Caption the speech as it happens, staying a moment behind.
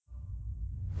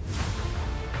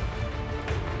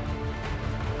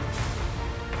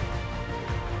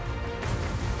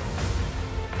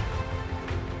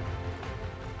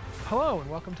Hello and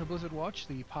welcome to Blizzard Watch,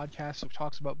 the podcast that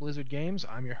talks about Blizzard games.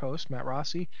 I'm your host, Matt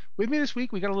Rossi. With me this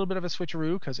week, we got a little bit of a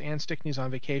switcheroo because Ann Stickney's on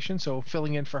vacation, so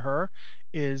filling in for her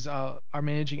is our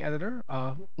managing editor,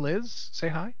 Liz. Say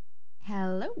hi.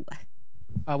 Hello.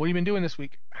 What have you been doing this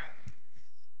week?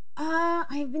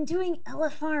 I've been doing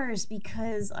LFRs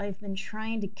because I've been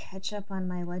trying to catch up on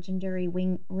my legendary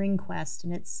ring quest,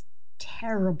 and it's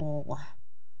terrible.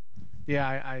 Yeah,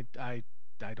 I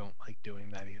don't like doing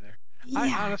that either. I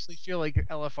Yeah. honestly feel like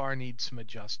LFR needs some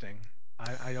adjusting.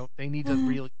 I don't. They need to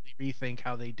really rethink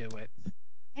how they do it.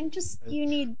 And just Uh, you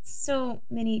need so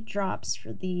many drops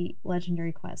for the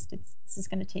legendary quest. This is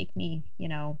going to take me,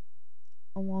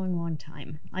 a long, long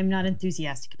time. I'm not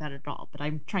enthusiastic about it at all, but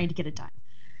I'm trying to get it done.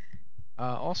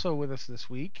 Also with us this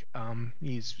week,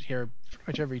 he's here pretty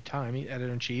much every time.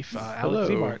 Editor in chief, Alex Hello.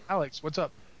 Zbart. Alex, what's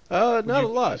up? What'd Not you a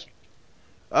do lot. this week?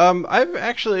 I've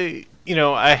actually,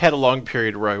 I had a long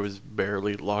period where I was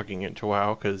barely logging into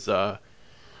WoW because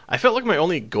I felt like my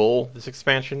only goal this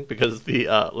expansion, because the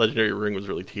Legendary Ring was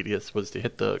really tedious, was to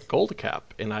hit the gold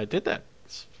cap, and I did that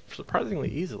surprisingly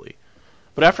easily.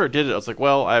 But after I did it, I was like,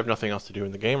 well, I have nothing else to do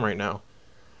in the game right now.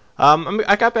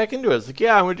 I got back into it. I was like,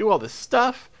 yeah, I'm going to do all this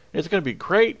stuff. It's going to be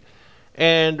great.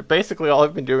 And basically, all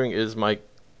I've been doing is my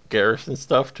garrison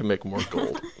stuff to make more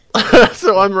gold.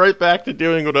 So I'm right back to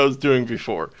doing what I was doing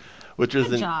before, which Good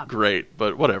isn't job. great,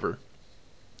 but whatever.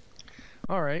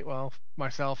 All right. Well,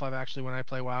 myself, I've actually when I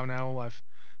play WoW now, I've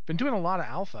been doing a lot of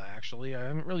alpha. Actually, I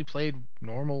haven't really played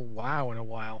normal WoW in a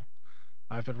while.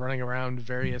 I've been running around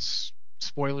various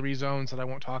spoilery zones that I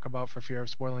won't talk about for fear of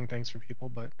spoiling things for people.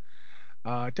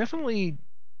 But definitely,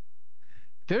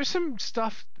 there's some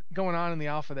stuff going on in the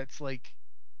alpha that's like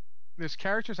there's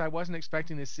characters I wasn't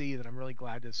expecting to see that I'm really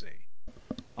glad to see.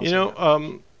 I'll You say know, that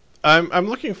much. I'm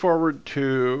looking forward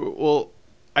to. Well,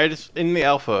 I just in the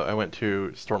alpha I went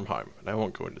to Stormheim, and I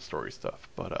won't go into story stuff,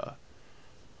 but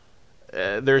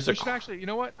there's a We should actually, you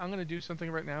know what? I'm going to do something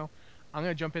right now. I'm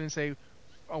going to jump in and say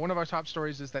one of our top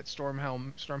stories is that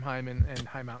Stormheim, and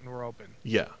High Mountain were open.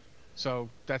 yeah. So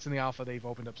that's in the alpha. They've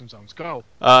opened up some zones. Go.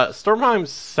 Stormheim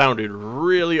sounded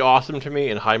really awesome to me,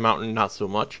 and High Mountain not so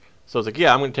much. So I was like,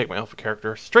 yeah, I'm going to take my alpha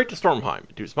character straight to Stormheim,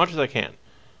 do as much as I can.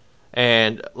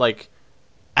 And like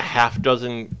a half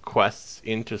dozen quests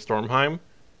into Stormheim,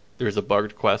 there's a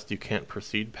bugged quest you can't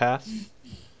proceed past.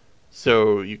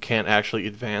 So you can't actually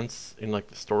advance in like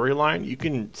the storyline. You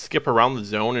can skip around the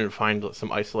zone and find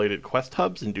some isolated quest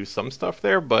hubs and do some stuff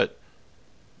there, but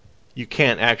you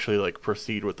can't actually like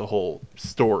proceed with the whole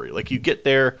story. Like you get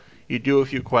there, you do a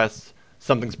few quests,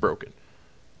 something's broken.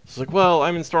 It's like, well,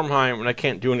 I'm in Stormheim and I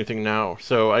can't do anything now,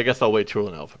 so I guess I'll wait till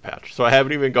an alpha patch. So I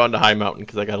haven't even gone to High Mountain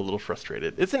because I got a little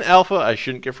frustrated. It's an alpha, I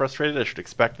shouldn't get frustrated, I should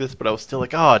expect this, but I was still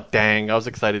like, oh dang, I was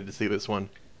excited to see this one.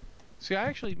 See,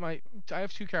 I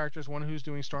have two characters, one who's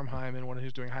doing Stormheim and one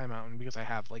who's doing High Mountain because I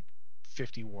have like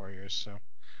 50 warriors. So,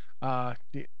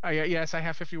 yes, I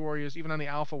have 50 warriors. Even on the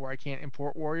alpha where I can't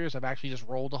import warriors, I've actually just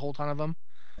rolled a whole ton of them.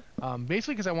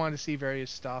 Basically because I wanted to see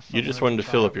various stuff. I You just wanted to wanted to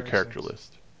try fill out up your various character things.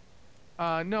 list.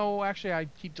 No, actually, I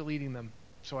keep deleting them,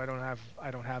 so I don't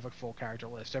have a full character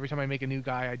list. Every time I make a new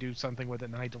guy, I do something with it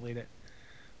and then I delete it.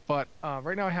 But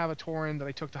right now, I have a Tauren that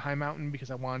I took to High Mountain because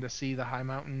I wanted to see the High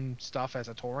Mountain stuff as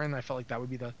a Tauren. I felt like that would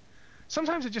be the.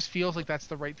 Sometimes it just feels like that's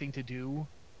the right thing to do.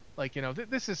 Like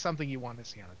this is something you want to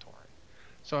see on a Tauren.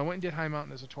 So I went and did High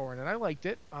Mountain as a Tauren, and I liked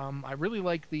it. I really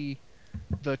like the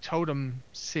totem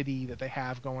city that they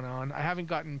have going on. I haven't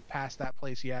gotten past that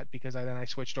place yet because I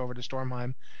switched over to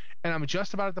Stormheim, and I'm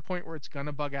just about at the point where it's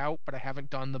gonna bug out, but I haven't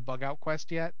done the bug out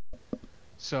quest yet.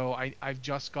 So I've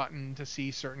just gotten to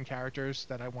see certain characters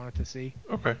that I wanted to see.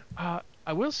 Okay.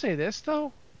 I will say this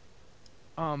though,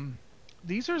 um,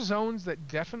 these are zones that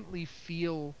definitely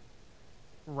feel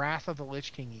Wrath of the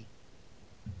Lich Kingy,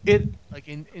 It, like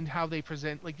in how they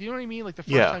present. Like, do you know what I mean? Like the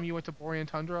first yeah, time you went to Borean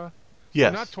Tundra, or not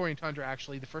yes. Torian Tundra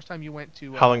actually, the first time you went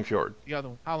to Howling Fjord. the other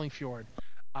one, Howling Fjord.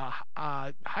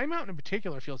 High Mountain in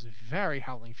particular feels very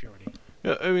Howling Fjordy.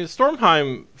 Yeah, I mean,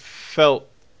 Stormheim felt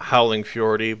Howling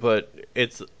Fjordy, but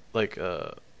it's like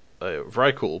a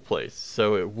very cool place,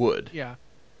 so it would. Yeah,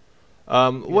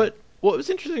 Um, yeah, what what was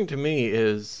interesting to me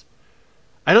is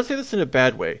I don't say this in a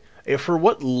bad way. For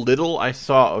what little I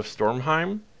saw of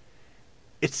Stormheim,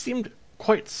 it seemed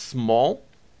quite small,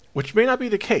 which may not be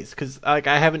the case because like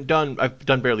I've done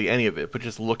barely any of it, but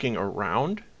just looking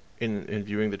around in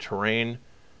viewing the terrain,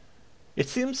 it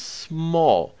seems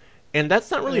small, and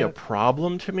that's not really a uh,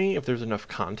 problem to me if there's enough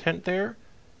content there.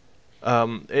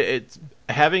 It's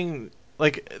having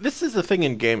like this is the thing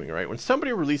in gaming, right? When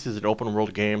somebody releases an open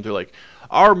world game, they're like,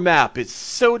 "Our map is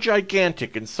so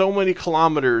gigantic and so many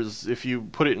kilometers if you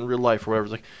put it in real life or whatever."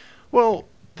 It's like, Well,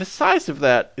 the size of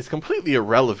that is completely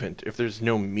irrelevant if there's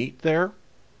no meat there.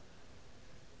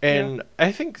 Yeah. And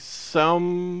I think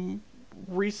some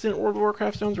recent World of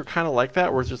Warcraft zones are kind of like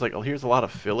that, where it's just like, oh, here's a lot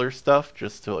of filler stuff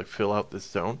just to like fill out this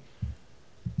zone.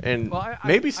 And Well,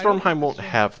 maybe I don't think Stormheim the won't storm.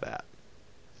 have that.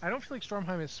 I don't feel like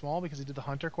Stormheim is small because they did the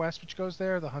Hunter quest, which goes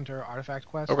there, the Hunter artifact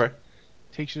quest Okay.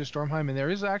 takes you to Stormheim, and there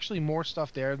is actually more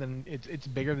stuff there than it's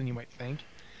bigger than you might think.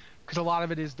 Because a lot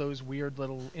of it is those weird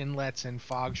little inlets and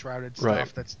fog shrouded Right.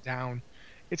 stuff that's down.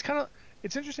 It's kind of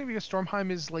it's interesting because Stormheim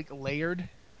is like layered.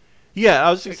 Yeah, I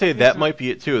was gonna Like, say okay, that so might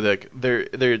be it too. Like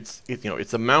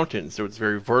it's a mountain, so it's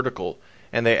very vertical,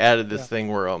 and they added this yeah, thing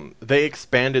where they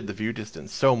expanded the view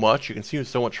distance so much you can see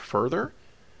so much further.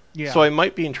 So yeah, I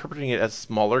might be interpreting it as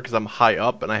smaller because I'm high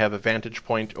up and I have a vantage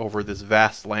point over this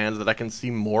vast land that I can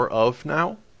see more of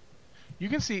now. you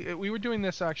can see we were doing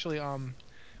this actually.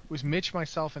 It was Mitch,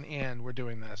 myself, and Ann were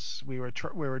doing this. We were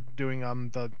doing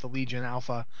the Legion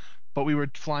Alpha, but we were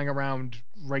flying around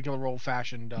regular old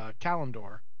fashioned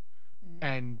Kalimdor,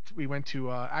 and we went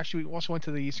to actually we also went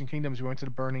to the Eastern Kingdoms. We went to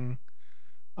the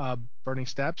Burning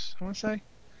Steps, I want to say,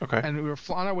 Okay. and we were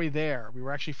on our way there. We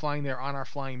were actually flying there on our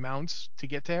flying mounts to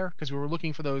get there because we were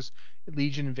looking for those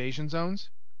Legion invasion zones,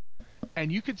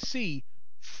 and you could see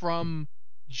from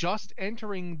just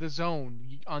entering the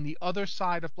zone on the other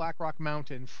side of Blackrock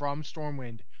Mountain from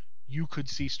Stormwind, you could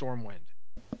see Stormwind.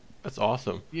 That's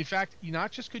awesome. In fact, you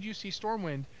not just could you see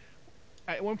Stormwind.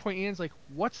 At one point, Ian's like,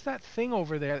 "What's that thing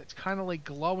over there that's kind of like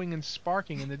glowing and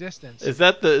sparking in the distance?"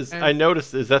 I And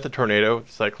noticed, is that the tornado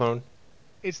cyclone?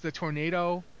 it's the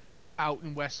tornado out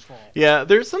in Westfall. Yeah,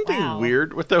 there's something Wow.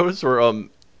 weird with those where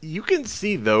you can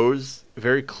see those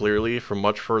very clearly from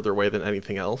much further away than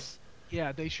anything else.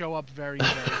 Yeah, they show up very,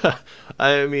 very far.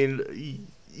 I mean,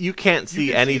 you can't You see can see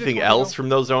the anything else tornado from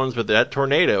those zones, but that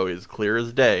tornado is clear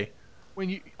as day. when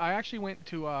you. I actually went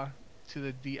to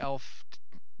the elf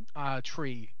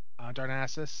tree,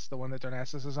 Darnassus, the one that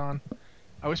Darnassus is on.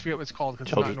 I always forget what it's called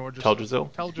because it's not Nordrassil.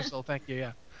 Teldrassil? Teldrassil, thank you.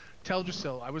 Yeah,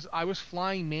 Teldrassil. I was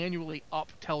flying manually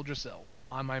up Teldrassil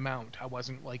on my mount. I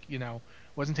wasn't like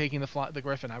wasn't taking the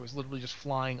Griffin. I was literally just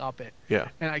flying up it. Yeah.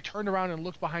 And I turned around and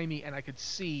looked behind me, and I could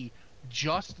see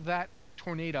just that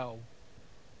tornado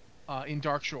in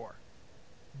Darkshore.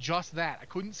 Just that. I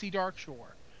couldn't see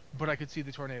Darkshore, but I could see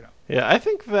the tornado. Yeah, I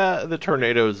think that the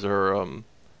tornadoes are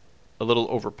a little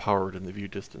overpowered in the view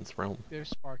distance realm. They're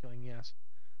sparkling, yes.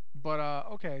 But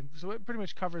okay, so it pretty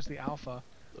much covers the alpha.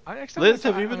 Next time Liz,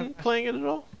 have you I'm gonna been playing it at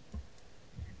all?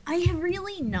 I have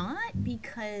really not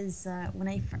because when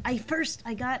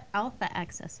I got alpha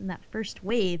access in that first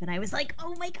wave, and I was like,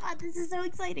 oh my god, this is so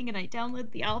exciting! And I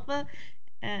downloaded the alpha,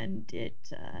 and it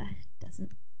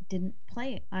doesn't didn't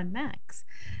play on Macs,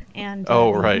 and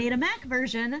Oh, they've right. made a Mac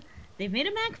version. They've made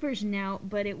a Mac version now,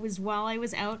 but it was while I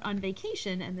was out on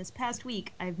vacation, and this past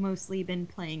week I've mostly been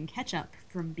playing catch up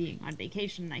from being on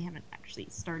vacation. I haven't actually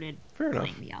started Fair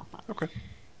playing enough. the alpha. Okay.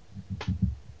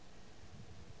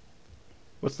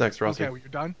 What's next, Rossi? okay. Well, you're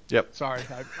done. Yep. Sorry,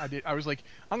 I did. I was like,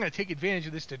 I'm gonna take advantage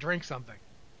of this to drink something,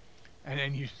 and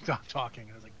then you stopped talking.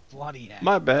 I was like, bloody heck.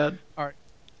 My bad. All right,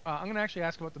 I'm gonna actually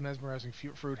ask about the mesmerizing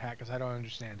fruit hat because I don't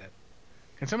understand it.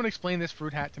 Can someone explain this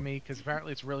fruit hat to me? Because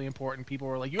apparently it's really important. People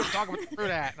were like, "You have to talk about the fruit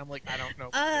hat," and I'm like, "I don't know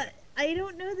what Uh, it is." I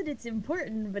don't know that it's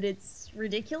important, but it's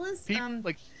ridiculous.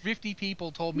 Like 50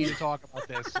 people told me to talk about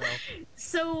this,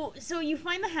 so So you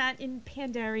find the hat in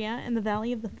Pandaria in the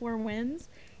Valley of the Four Winds,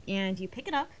 and you pick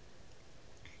it up,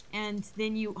 and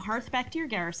then you hearth back to your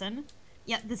garrison.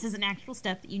 Yep, this is an actual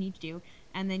step that you need to do,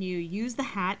 and then you use the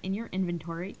hat in your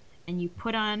inventory, and you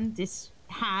put on this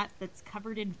hat that's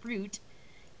covered in fruit,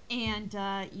 and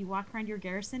you walk around your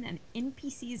garrison, and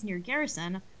NPCs in your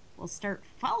garrison will start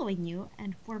following you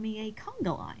and forming a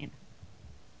conga line.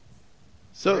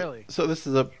 So, really. so this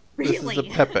is a Really?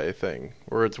 Pepe thing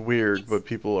where it's weird, It's but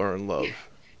people are in love.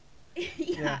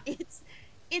 yeah, Yeah.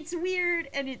 it's weird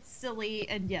and it's silly,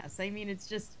 and yes, I mean it's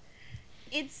just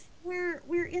it's we're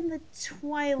in the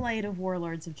twilight of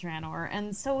Warlords of Draenor,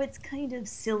 and so it's kind of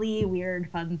silly,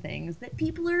 weird, fun things that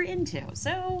people are into.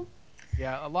 So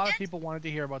Yeah, a lot of people wanted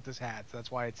to hear about this hat, so that's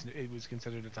why it was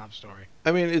considered a top story.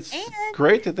 I mean, and it's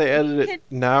great that they you added it can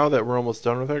now that we're almost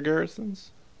done with our garrisons.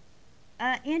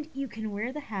 and you can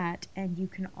wear the hat, and you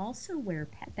can also wear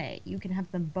Pepe. You can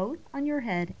have them both on your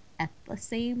head at the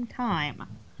same time.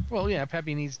 Well, yeah,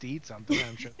 Peppy needs to eat something.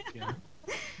 I'm sure.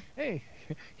 Hey,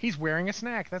 he's wearing a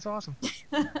snack. That's awesome.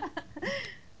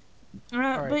 All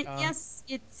right. But yes,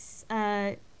 it's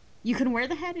you can wear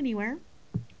the hat anywhere,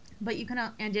 but you can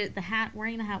the hat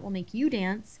wearing the hat will make you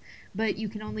dance, but you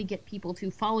can only get people to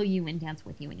follow you and dance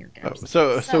with you in your Oh, garrison.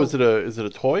 so So is it a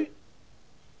toy?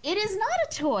 It is not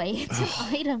a toy. It's an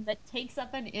item that takes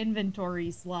up an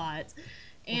inventory slot,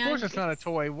 Of course, and it's not a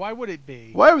toy. Why would it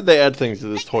be? Why would they add things to I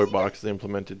this toy kind of box they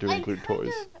implemented to I include kind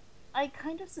toys? of I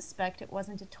kind of suspect it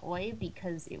wasn't a toy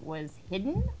because it was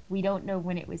hidden. We don't know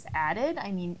when it was added.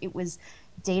 I mean, it was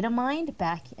data mined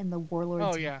back in the Oh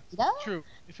Warlords yeah, beta. true.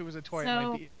 If it was a toy, it might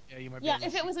So, be. Yeah, you might be yeah, able to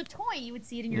if it see. was a toy, you would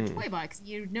see it in your Hmm. toy box.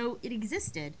 You'd know it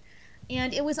existed.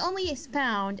 And it was only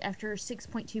found after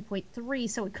 6.2.3,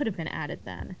 so it could have been added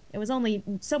then. It was only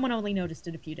someone only noticed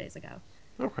it a few days ago.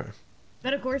 Okay.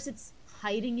 But of course, it's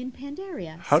hiding in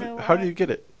Pandaria. How So, how do you get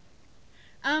it?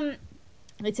 um,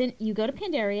 it's in you go to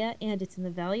Pandaria, and it's in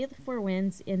the Valley of the Four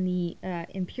Winds in the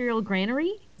Imperial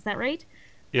Granary. Is that right?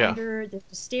 Yeah. There's the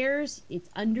stairs. It's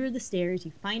under the stairs.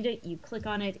 You find it. You click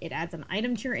on it. It adds an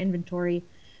item to your inventory,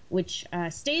 which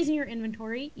stays in your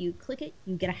inventory. You click it.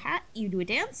 You get a hat. You do a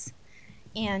dance,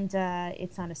 and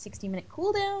it's on a 60-minute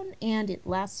cooldown, and it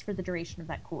lasts for the duration of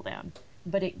that cooldown.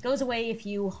 But it goes away if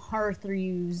you hearth or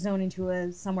you zone into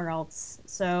a somewhere else.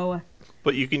 So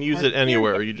But you can use hearth it here,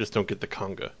 anywhere. You just don't get the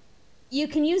conga. you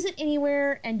can use it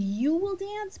anywhere, and you will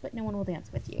dance, but no one will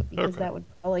dance with you because Okay. that would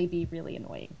probably be really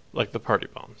annoying. Like the party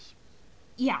bombs.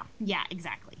 Yeah,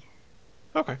 exactly.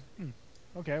 Okay. Hmm.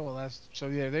 Okay, well that's so.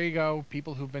 Yeah, there you go.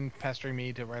 People who've been pestering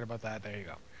me to write about that. There you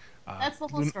go. That's the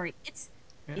whole Lun- story.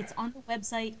 yeah. It's on the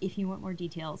website if you want more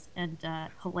details and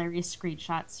hilarious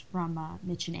screenshots from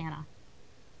Mitch and Anna.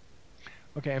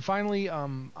 Okay, and finally,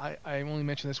 I only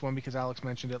mentioned this one because Alex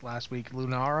mentioned it last week.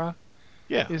 Lunara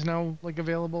Yeah. is now like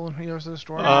available in Heroes of the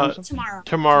Storm or Uh, something. Tomorrow.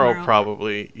 tomorrow Tomorrow.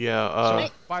 probably. Yeah. So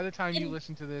It, by the time you it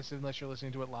listen to this, unless you're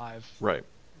listening to it live, Right.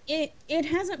 it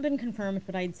hasn't been confirmed,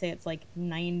 but I'd say it's like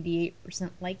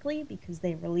 98% likely because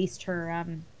they released her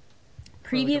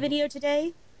for like preview a video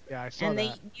today, yeah, I saw and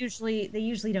that. they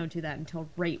usually don't do that until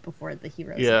right before the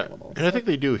hero's Yeah. available. And I So think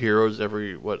they do heroes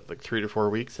every like 3 to 4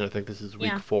 weeks, and I think this is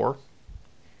week yeah, 4.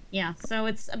 yeah. So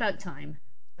it's about time.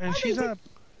 And Well, they she's did. a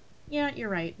Yeah, you're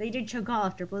right. They did Cho'Gall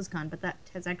after BlizzCon, but that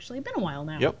has actually been a while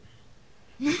now. Yep.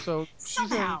 so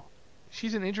Somehow.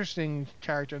 she's an interesting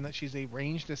character in that she's a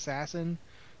ranged assassin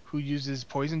who uses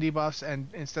poison debuffs, and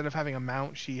instead of having a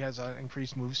mount, she has an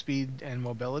increased move speed and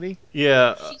mobility.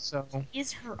 Yeah. She So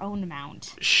is her own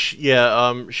mount.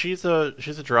 Yeah. She's a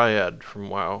dryad from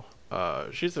WoW.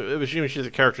 She's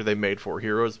a character they made for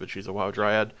heroes, but she's a WoW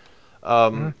dryad.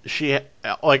 mhm, She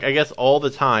like I guess all the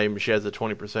time she has a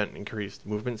 20% increased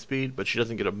movement speed, but she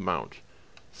doesn't get a mount.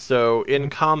 So in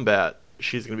mhm, combat,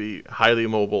 she's going to be highly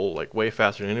mobile, like way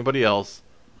faster than anybody else.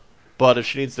 But if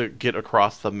she needs to get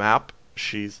across the map,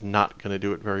 she's not going to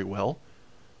do it very well.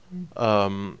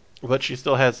 But she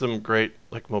still has some great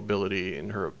like mobility in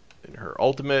her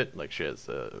ultimate. Like she has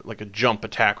like a jump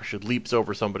attack where she leaps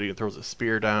over somebody and throws a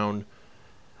spear down.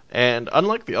 And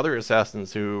unlike the other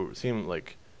assassins who seem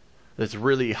like this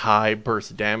really high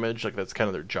burst damage, like that's kind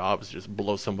of their job is to just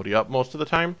blow somebody up most of the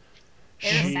time.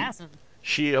 They're mhm. She assassins.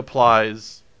 she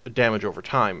applies damage over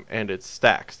time and it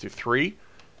stacks to 3.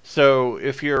 So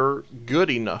if you're good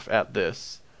enough at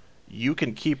this, you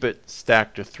can keep it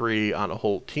stacked to 3 on a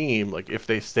whole team, like if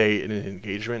they stay in an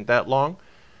engagement that long.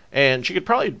 And she could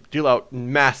probably deal out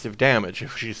massive damage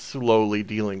if she's slowly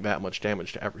dealing that much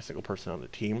damage to every single person on the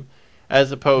team, as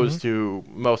Mhm. opposed to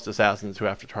most assassins who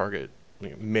have to target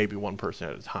maybe one person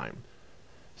at a time.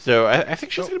 So I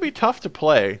think she's So going to be tough to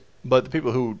play, but the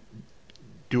people who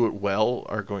do it well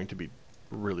are going to be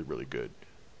really, really good.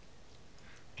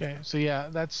 okay, so yeah,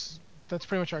 that's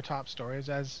pretty much our top stories.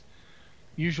 As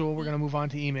usual, we're The gonna move on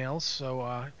to emails.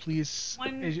 So please,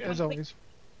 one as one quick always,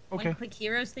 one okay. quick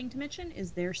heroes thing to mention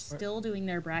is they're Right. still doing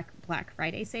their Black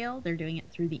Friday sale. They're doing it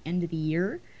through the end of the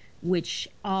year, which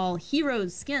all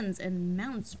heroes skins and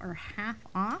mounts are half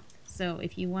off. So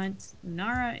if you want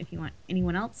Lunara, if you want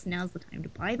anyone else, now's the time to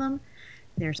buy them.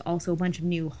 There's also a bunch of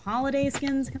new holiday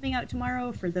skins coming out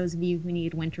tomorrow for those of you who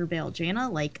need Winter Veil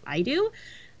Janna, like I do.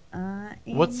 And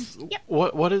What's yep,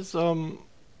 what is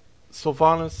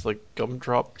Sylvanas, like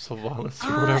Gumdrop Sylvanas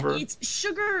or whatever? it's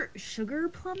sugar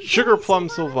plum Sugar fairy Plum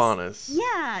Sylvanas.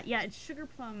 Sylvanas. Yeah, it's sugar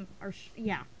plum or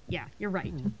yeah, you're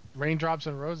right. Raindrops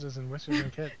and roses and whiskers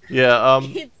and kit. Yeah,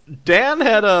 It's Dan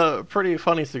had it's a pretty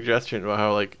funny suggestion about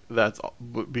how like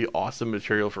would be awesome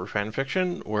material for fan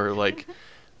fiction, where like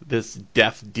this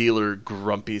death dealer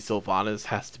grumpy Sylvanas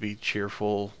has to be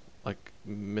cheerful, like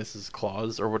Mrs.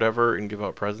 Claus or whatever, and give out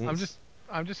I'm presents. just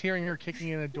I'm just hearing her kicking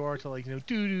in a door to like do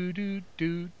do do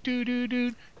do do do do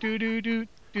do do do do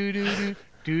do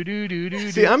do do do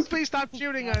do See, do. Please stop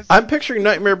shooting us. I'm picturing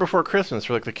Nightmare Before Christmas,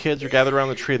 where like the kids are gathered around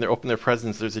the tree and they're opening their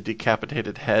presents. There's a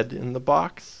decapitated head in the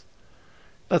box.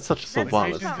 That's such a That When sounds Sylvanas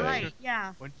visions about of thing. right.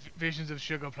 Yeah. when visions of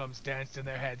sugar plums danced in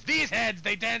their heads. These heads,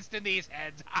 they danced in these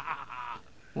heads. Ha ha ha.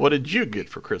 What did you get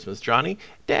for Christmas, Johnny?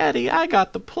 Daddy, I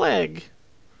got the plague.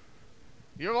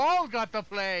 You all got the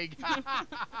plague.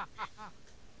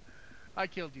 I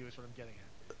killed you is what I'm getting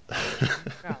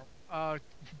at. Now,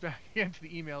 back into the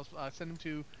emails. Send them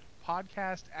to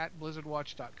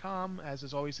podcast@blizzardwatch.com. As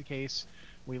is always the case,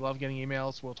 we love getting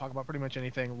emails. We'll talk about pretty much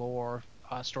anything, lore,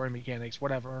 story mechanics,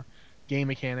 whatever, game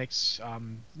mechanics,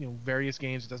 various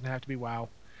games. It doesn't have to be WoW.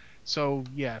 So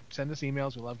yeah, send us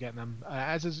emails. We love getting them.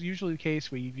 As is usually the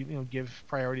case, we give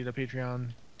priority to Patreon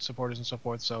supporters and so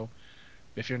forth. So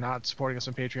if you're not supporting us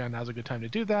on Patreon, now's a good time to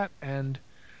do that. And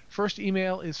first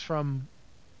email is from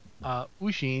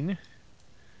Ushin,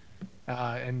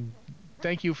 and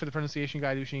thank you for the pronunciation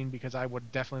guide, Ushin, because I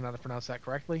would definitely not have pronounced that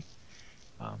correctly.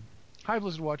 Um, Hi,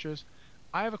 Blizzard Watchers.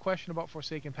 I have a question about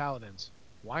Forsaken Paladins.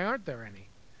 Why aren't there any?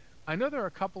 I know there are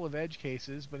a couple of edge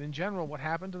cases, but in general, what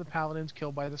happened to the Paladins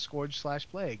killed by the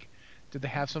Scourge/Plague? Did they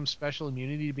have some special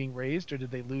immunity to being raised, or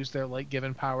did they lose their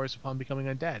light-given powers upon becoming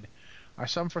undead? Are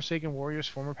some Forsaken Warriors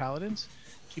former Paladins?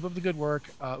 Keep up the good work,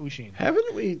 Ushin.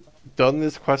 Haven't we done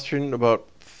this question about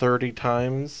 30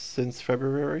 times since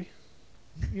February?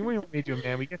 You want me to,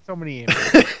 man? We get so many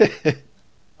emails.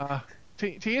 Uh,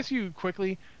 to answer you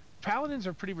quickly, paladins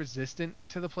are pretty resistant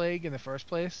to the plague in the first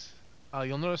place.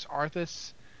 You'll notice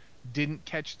Arthas didn't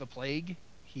catch the plague.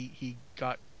 He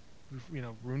got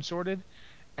rune sorted,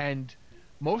 and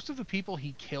most of the people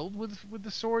he killed with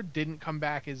the sword didn't come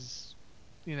back as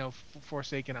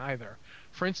Forsaken either.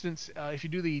 For instance, if you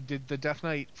do the Death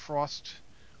Knight Frost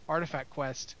artifact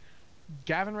quest,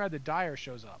 Gavinrad the Dire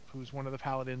shows up, who's one of the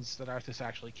paladins that Arthas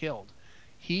actually killed.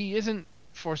 He isn't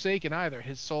Forsaken either.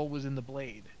 His soul was in the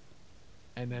blade,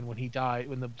 and then when he died,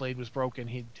 when the blade was broken,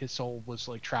 his soul was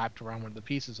like trapped around one of the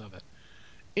pieces of it.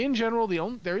 In general,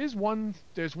 there's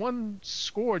one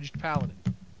scourged paladin.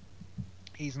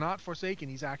 He's not Forsaken.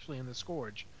 He's actually in the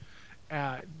Scourge.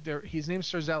 His name's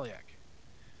Sir Zeliek,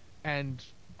 and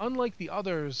unlike the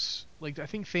others, like I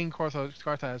think Thane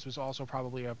Karthaz was also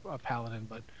probably a paladin,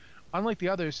 but unlike the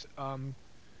others,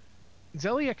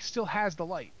 Zeliek still has the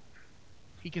light.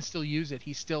 He can still use it.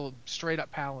 He's still straight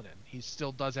up paladin. He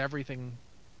still does everything,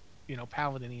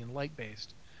 paladin and light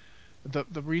based.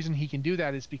 The reason he can do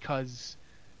that is because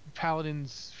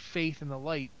paladin's faith in the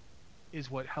light is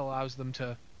what allows them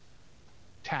to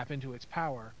tap into its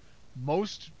power.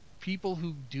 Most people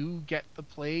who do get the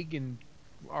plague and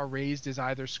are raised as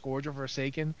either Scourge or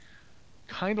Forsaken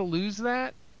kind of lose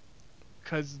that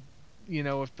because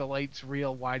if the light's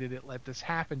real, why did it let this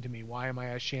happen to me? Why am I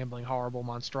a shambling, horrible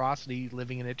monstrosity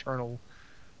living in eternal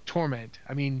torment?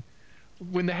 I mean,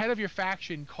 when the head of your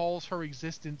faction calls her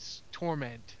existence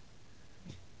torment,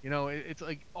 it's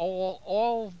like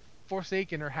all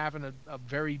Forsaken are having a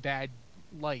very bad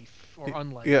life or Yeah,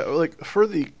 unlife. like for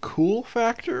the cool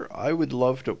factor, I would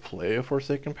love to play a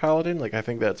Forsaken Paladin. Like I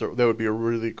think that would be a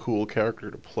really cool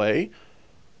character to play.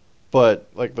 But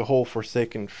like the whole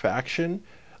Forsaken faction,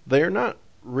 they're not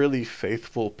really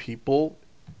faithful people,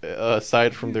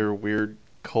 aside from their weird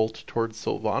cult towards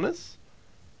Sylvanas.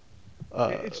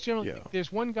 It's generally Yeah.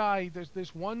 there's one guy,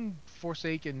 there's one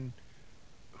Forsaken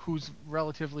who's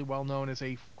relatively well known as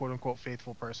a quote unquote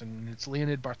faithful person, and it's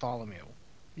Leonid Bartholomew.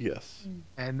 Yes. Mm.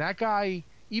 And that guy,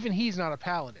 even he's not a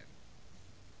paladin.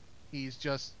 He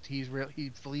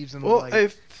believes in the Well, light, I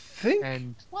think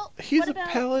and Well, he's a what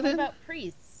paladin. about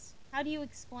priests? How do you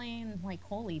explain like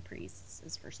holy priests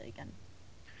as Forsaken?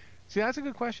 see that's a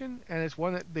good question, and it's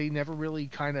one that they never really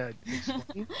kind of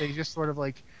explain. They just sort of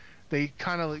like they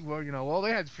kind of like, well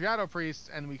they had shadow priests,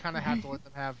 and we kind of have to let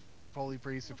them have holy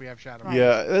priests if we have shadow Right.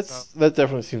 priests. Yeah, So that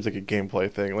definitely seems like a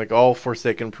gameplay thing. Like all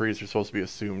Forsaken priests are supposed to be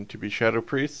assumed to be shadow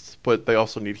priests, but they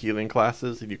also need healing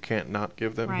classes, and you can't not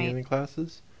give them Right. healing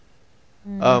classes.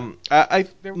 Mm. I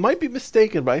there might be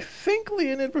mistaken, but I think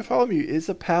Leonid Bartholomew is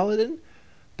a paladin.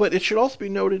 But it should also be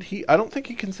noted I don't think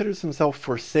he considers himself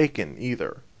Forsaken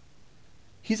either.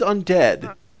 He's undead.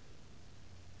 uh,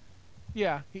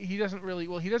 yeah, he doesn't really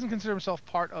he doesn't consider himself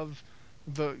part of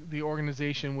the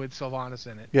organization with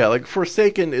Sylvanas in it. Yeah, like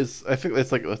Forsaken is, I think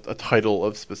that's like a title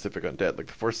of specific undead. Like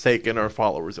the Forsaken are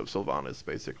followers of Sylvanas,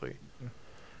 basically.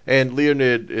 And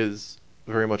Leonid is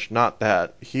very much not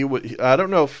that. I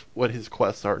don't know what his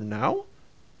quests are now,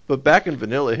 but back in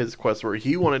vanilla, his quests were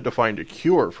he wanted to find a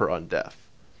cure for undeath.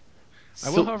 I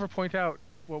will, So however, point out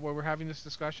while we're having this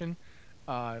discussion,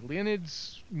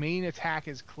 Leonid's main attack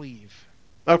is Cleave,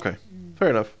 okay, Mm. fair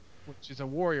enough. which is a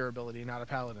warrior ability, not a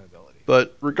paladin ability.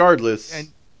 But regardless, And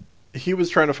he was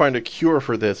trying to find a cure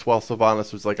for this, while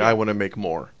Sylvanas was like, yeah, I want to make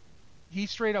more. he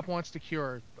straight up wants to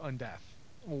cure undeath.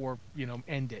 or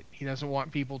end it. He doesn't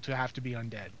want people to have to be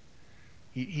undead.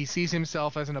 He sees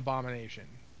himself as an abomination.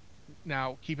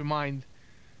 Now, keep in mind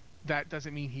that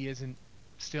doesn't mean he isn't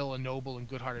still a noble and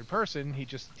good-hearted person. He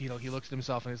just he looks at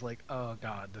himself and is like, oh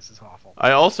God, this is awful.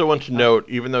 I also want to Uh, note,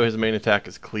 even though his main attack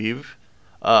is cleave,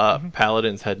 mhm.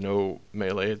 paladins had no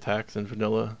melee attacks in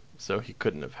vanilla, so he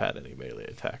couldn't have had any melee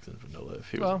attacks in vanilla if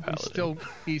he was a Well, paladin.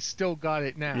 he's still got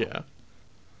it now. Yeah.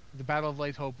 The Battle of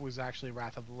Light Hope was actually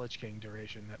Wrath of the Lich King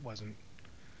duration. It wasn't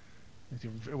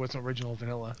original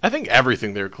vanilla. I think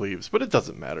everything there cleaves, but it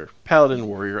doesn't matter. Paladin,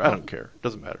 warrior, I don't care.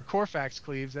 Doesn't matter. Corfax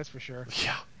cleaves, that's for sure.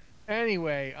 Yeah.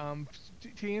 Anyway,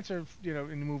 to answer,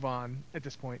 and move on at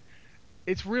this point,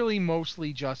 it's really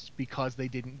mostly just because they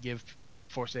didn't give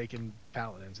Forsaken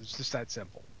paladins. It's just that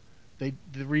simple. The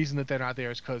reason that they're not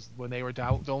there is because when they were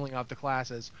doling out the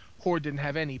classes, Horde didn't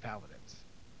have any paladins.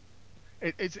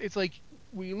 It's like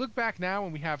we look back now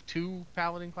and we have two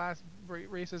paladin class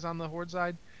races on the Horde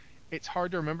side. It's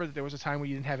hard to remember that there was a time where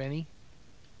you didn't have any,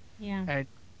 Yeah. and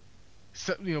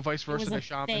so, vice It versa was to a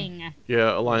shaman. thing. Yeah, Yeah,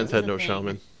 It Alliance was had a no thing.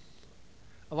 shaman.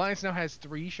 Alliance now has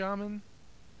 3 shaman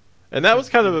And that was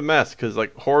because kind of a mess, because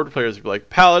like Horde players would be like,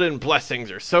 Paladin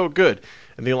blessings are so good.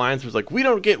 And the Alliance was like, we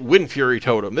don't get Wind Fury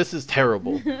Totem. This is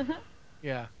terrible.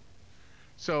 yeah.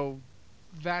 So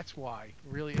that's why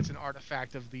really it's an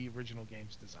artifact of the original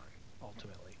game's design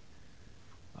ultimately.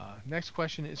 Next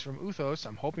question is from Uthos.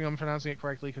 I'm hoping I'm pronouncing it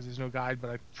correctly because there's no guide, but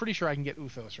I'm pretty sure I can get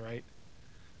Uthos right.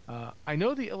 I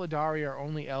know the Illidari are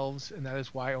only elves, and that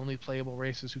is why only playable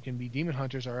races who can be demon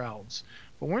hunters are elves.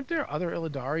 But weren't there other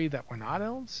Illidari that were not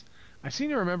elves? I seem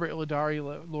to remember Illidari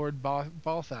Lord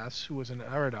Balthas, who was an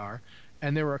Eridar,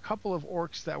 and there were a couple of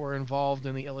orcs that were involved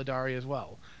in the Illidari as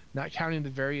well, not counting the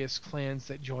various clans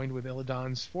that joined with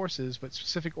Illidan's forces, but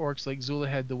specific orcs like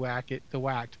Zulahed the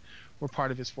Whacked were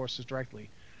part of his forces directly.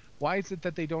 Why is it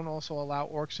that they don't also allow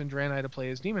orcs and Draenei to play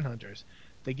as demon hunters?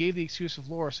 They gave the excuse of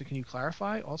lore, so can you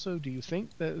clarify? Also, do you think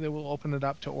that they will open it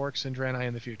up to orcs and Draenei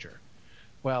in the future?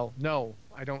 Well, no,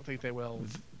 I don't think they will,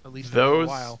 at least not for a Those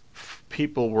while.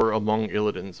 people were among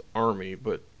Illidan's army,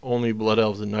 but only Blood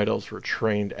Elves and Night Elves were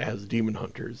trained as demon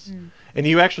hunters. Mm. And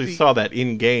you actually See, saw that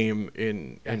in game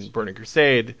in yes, Burning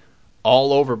Crusade.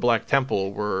 All over Black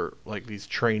Temple were like these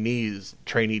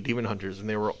trainee demon hunters, and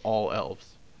they were all elves,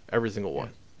 every single yeah.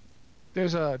 one.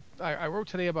 I wrote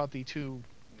today about the two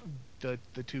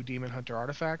demon hunter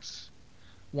artifacts.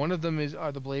 One of them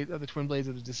are the twin blades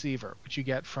of the Deceiver, which you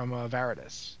get from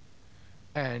Varadus.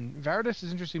 And Varadus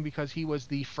is interesting because he was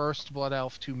the first blood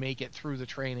elf to make it through the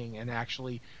training and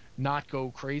actually not go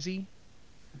crazy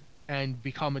and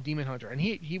become a demon hunter. And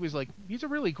he was like he's a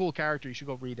really cool character. You should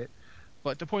go read it.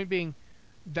 But the point being,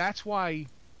 that's why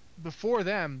before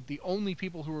them, the only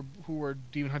people who were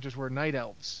demon hunters were night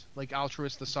elves, like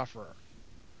Altruist the Sufferer,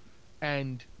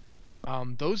 and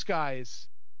those guys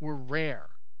were rare.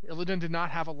 Illidan did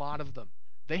not have a lot of them.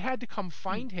 They had to come Mm.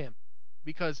 find him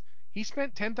because he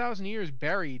spent 10,000 years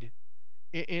buried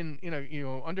in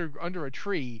under a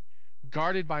tree,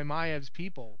 guarded by Maev's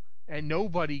people, and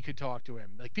nobody could talk to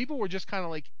him. Like people were just kind of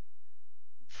like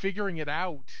figuring it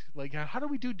out. Like, how do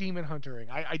we do demon hunting?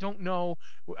 I don't know.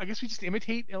 I guess we just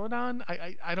imitate Illidan.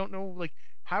 I don't know. Like,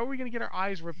 how are we gonna get our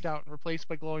eyes ripped out and replaced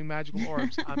by glowing magical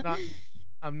orbs?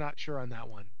 I'm not sure on that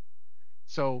one.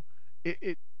 So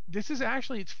it this is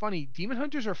actually it's funny. Demon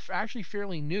hunters are actually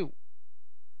fairly new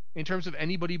in terms of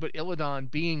anybody but Illidan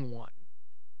being one.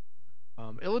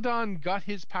 Illidan got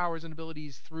his powers and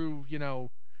abilities through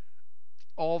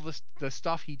all the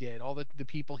stuff he did, all the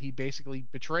people he basically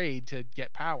betrayed to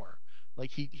get power.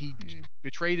 Like he Mm.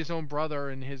 betrayed his own brother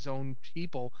and his own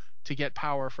people to get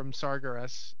power from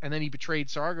Sargeras, and then he betrayed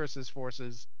Sargeras's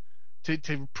forces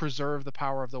to preserve the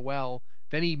power of the well.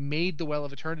 Then he made the Well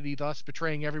of Eternity, thus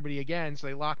betraying everybody again. So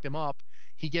they locked him up.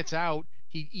 He gets out.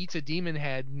 He eats a demon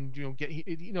head, and he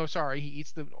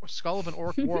eats the skull of an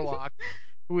orc warlock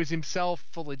who is himself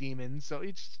full of demons. So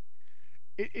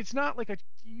it's not like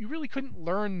you really couldn't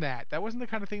learn that. That wasn't the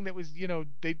kind of thing that was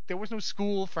there was no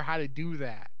school for how to do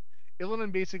that.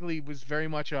 Illidan basically was very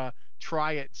much a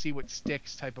try it, see what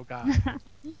sticks type of guy.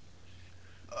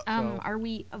 So Are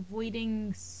we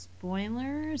avoiding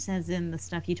spoilers, as in the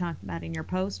stuff you talked about in your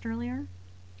post earlier?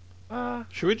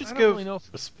 Should we I just don't really give know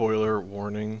if a spoiler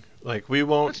warning? Like, we let's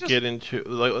won't just get into,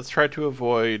 like, let's try to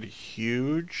avoid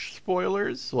huge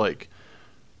spoilers, like,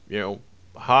 you know,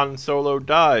 Han Solo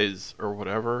dies or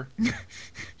whatever.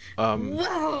 Um,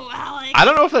 Whoa, I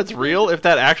don't Alex! know if that's real. If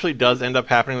that actually does end up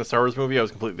happening in the Star Wars movie, I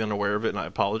was completely unaware of it, and I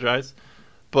apologize.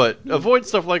 But avoid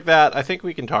stuff like that. I think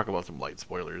we can talk about some light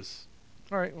spoilers.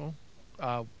 all right. Well,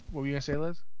 what were you gonna say,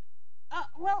 Liz?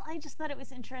 Well, I just thought it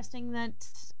was interesting that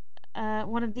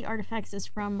one of the artifacts is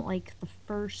from like the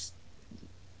first.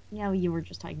 Yeah, you were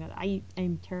just talking about.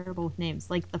 I'm terrible with names.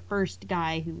 Like the first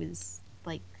guy who was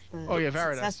like Oh the yeah,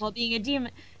 Varadus. successful at being a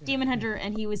demon hunter,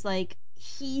 and he was like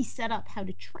he set up how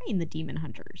to train the demon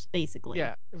hunters, basically.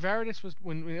 Yeah, Varadus was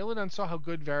when Illidan saw how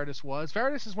good Varadus was.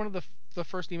 Varadus is one of the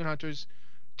first demon hunters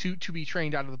to be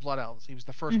trained out of the Blood Elves. He was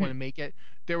the first one Hmm. to make it.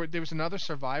 There was another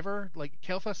survivor. Like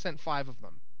Kael'thas sent 5 of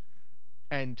them,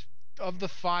 and of the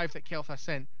 5 that Kael'thas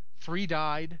sent, 3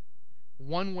 died.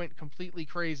 One went completely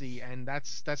crazy, and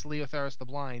that's Leotheris the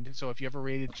Blind. So if you ever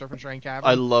raided Serpent I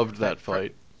Cavern, loved that that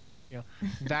fight. you know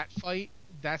that fight,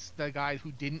 that's the guy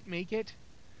who didn't make it.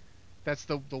 That's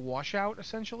the washout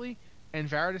essentially. And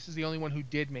Varadus is the only one who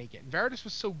did make it. And Varadus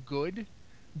was so good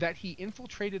that he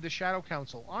infiltrated the Shadow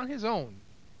Council on his own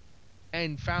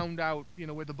and found out,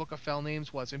 where the Book of Fell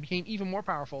Names was, and became even more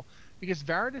powerful because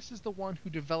Varadus is the one who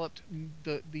developed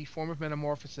the form of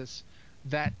metamorphosis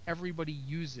that everybody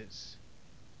uses.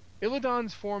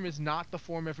 Illidan's form is not the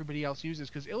form everybody else uses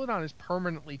because Illidan is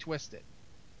permanently twisted.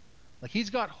 Like he's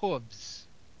got hooves,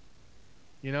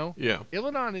 you know. Yeah.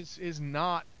 Illidan is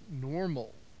not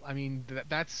normal. I mean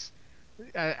that's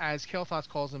as Kael'thas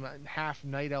calls him, a half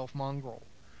night elf mongrel.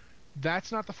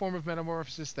 That's not the form of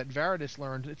metamorphosis that Varadus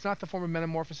learned. It's not the form of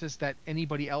metamorphosis that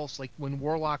anybody else, like when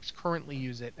warlocks currently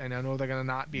use it, and I know they're going to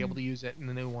not be able to use it in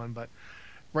the new one, but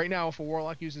right now, if a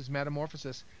warlock uses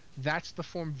metamorphosis, that's the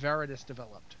form Varadus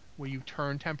developed, where you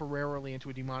turn temporarily into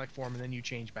a demonic form and then you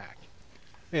change back.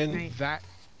 And Right. That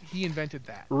he invented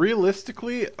that.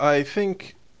 realistically, I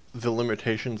think the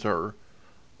limitations are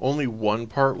only one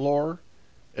part lore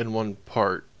and one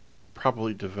part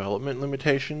probably development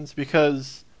limitations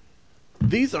because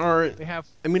these aren't. They have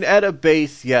I mean, at a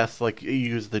base, yes, like you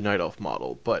use the Night Elf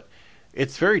model, but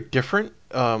it's very different.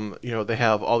 They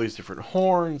have all these different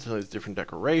horns and these different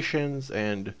decorations,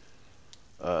 and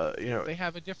uh, you know, they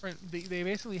have a different. They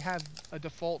basically have a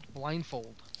default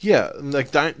blindfold. yeah,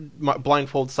 like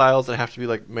blindfold styles that have to be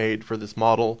like made for this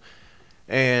model.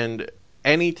 And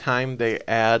anytime they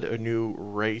add a new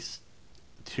race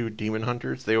to Demon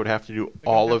Hunters, they would have to do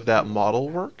They're gonna all have of to do that all of model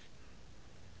that. work.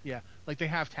 Yeah, like they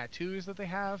have tattoos that they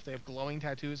have. They have glowing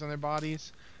tattoos on their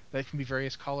bodies that can be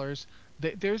various colors.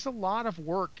 There's a lot of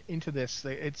work into this.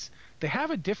 They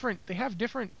have a different. They have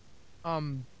different,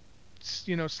 um,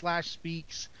 slash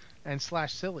speaks and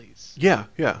slash sillies. Yeah,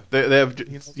 yeah, they have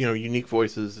You know, unique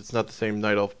voices. It's not the same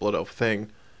Night Elf Blood Elf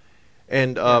thing.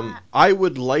 And yeah. I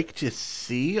would like to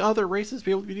see other races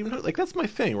be able to be Demon Hunters. Like that's my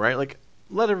thing, right? Like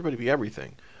let everybody be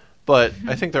everything. But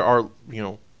I think there are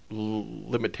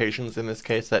limitations in this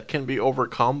case that can be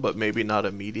overcome, but maybe not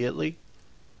immediately.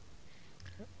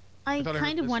 I I thought I heard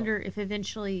kind of Liz talk. wonder if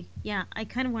eventually, yeah, I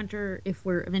kind of wonder if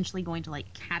we're eventually going to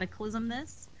like cataclysm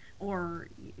this or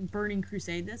burning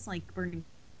crusade this. Like burning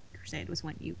crusade was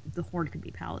when the horde could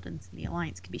be paladins and the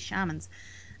alliance could be shamans.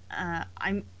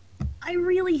 I'm I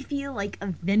really feel like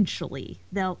eventually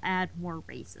they'll add more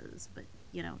races, but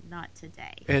not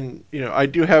today. And I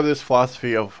do have this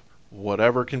philosophy of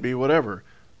whatever can be whatever.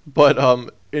 But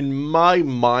in my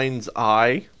mind's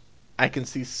eye, I can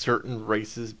see certain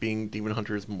races being demon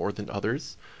hunters more than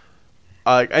others.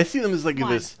 I see them as like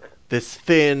One. this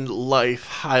thin, lithe,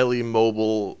 highly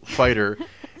mobile fighter,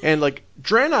 and like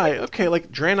Draenei, okay,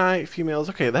 like Draenei females,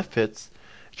 okay, that fits.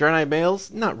 Draenei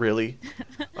males, not really.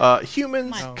 Come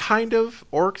Humans, on. No, kind of.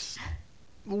 Orcs,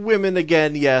 women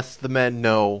again, yes. The men,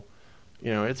 no.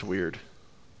 It's weird.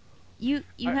 You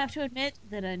I have to admit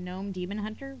that a gnome demon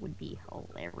hunter would be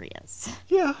hilarious.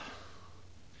 Yeah,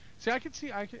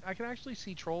 see. I can actually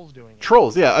see trolls doing it.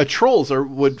 trolls. Yeah, trolls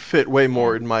would fit way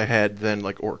more Yeah. in my head than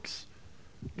like orcs,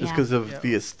 just Yeah. because of Yeah.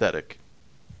 the aesthetic.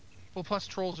 Well, plus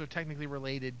trolls are technically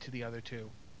related to the other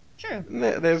two. True.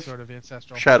 They have Sort of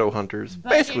ancestral. shadow hunters, But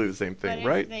basically if the same but thing, if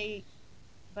right? they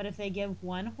but if they give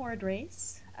one horde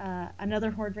race,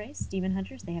 another horde race, demon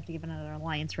hunters, they have to give another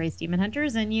alliance race, demon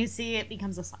hunters, and you see it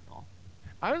becomes a cycle.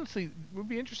 I honestly it would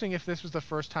be interesting if this was the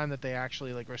first time that they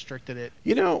actually like restricted it.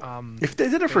 You know, Um, if they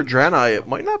did it for based Draenei, it on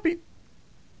might not be.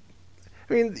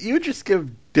 I mean, you would just give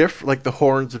like the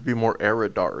horns would be more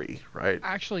Eridari, right?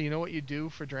 actually, you know what you do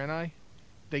for Draenei?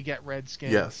 They get red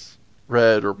skin. Yes,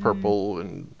 red or Mm. purple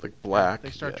and like Yeah, black.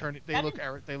 they start Yeah, turning. That'd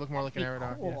They look more that'd like an be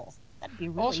Eridar. Yeah. cool. That'd be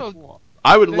really Also, cool.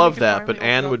 I would then you love can that, finally but open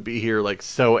Anne up. would be here like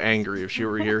so angry if she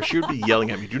were here. She would be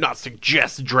yelling at me, "Do not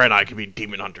suggest Draenei could be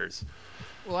demon hunters."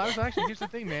 Well, I was actually here's the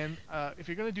thing, man. If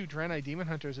you're gonna do Draenei Demon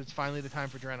Hunters, it's finally the time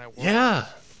for Draenei Yeah,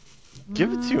 Warlocks,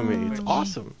 give it to me. It's Mm. which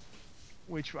awesome.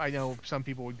 which I know some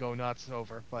people would go nuts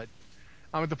over, but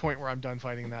I'm at the point where I'm done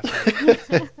fighting that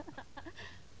fight.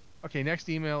 Okay, next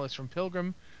email is from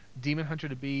Pilgrim. Demon Hunter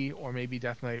to be, or maybe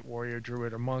Death Knight, Warrior,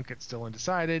 Druid, or Monk. It's still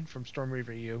undecided. From Storm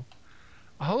Reaver U.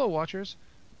 Hello, Watchers.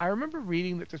 I remember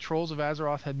reading that the Trolls of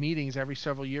Azeroth had meetings every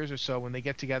several years or so when they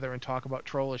get together and talk about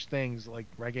trollish things like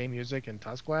reggae music and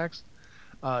Tuskwax.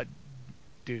 Uh,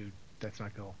 dude, that's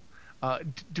not cool.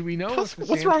 Do we know if the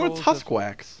What's Sand wrong with Trolls of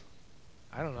Tuskwax?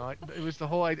 I don't know. It was the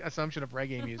whole assumption of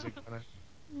reggae music.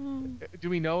 Mm. Do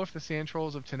we know if the Sand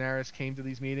Trolls of Tanaris came to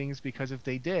these meetings? Because if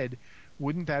they did,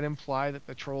 wouldn't that imply that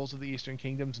the trolls of the Eastern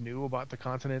Kingdoms knew about the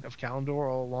continent of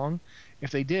Kalimdor all along?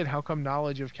 If they did, how come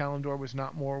knowledge of Kalimdor was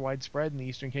not more widespread in the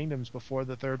Eastern Kingdoms before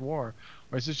the Third War?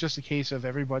 Or is this just a case of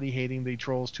everybody hating the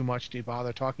trolls too much to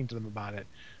bother talking to them about it?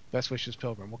 Best wishes,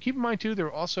 Pilgrim. Well, keep in mind too, there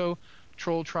are also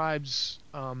troll tribes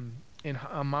in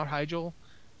Mount Hyjal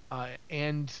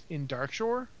and in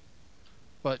Darkshore,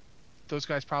 but those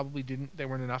guys probably didn't. There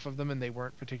weren't enough of them, and they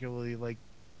weren't particularly like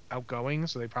outgoing,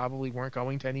 so they probably weren't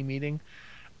going to any meeting.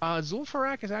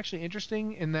 Zul'Farrak is actually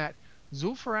interesting in that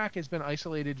Zul'Farrak has been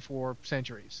isolated for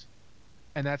centuries,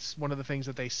 and that's one of the things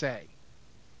that they say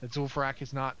that Zul'Farrak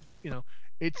is not.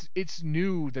 It's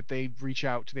new that they reach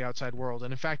out to the outside world,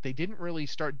 and in fact, they didn't really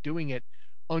start doing it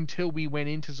until we went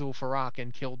into Zul'Farrak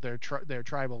and killed their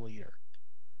tribal leader,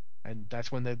 and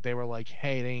that's when they were like,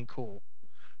 hey, it ain't cool.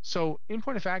 So, in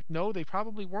point of fact, no, they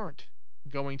probably weren't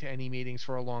going to any meetings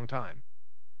for a long time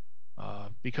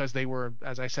because they were,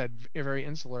 as I said, very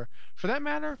insular. For that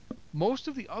matter, most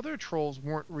of the other trolls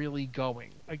weren't really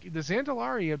going. Like, the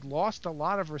Zandalari had lost a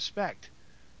lot of respect.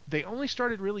 They only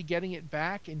started really getting it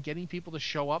back and getting people to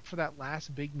show up for that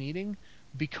last big meeting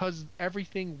because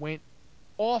everything went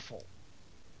awful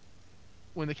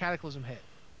when the Cataclysm hit.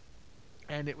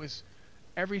 And it was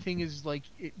everything is like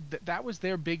that was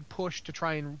their big push to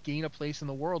try and gain a place in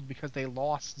the world because they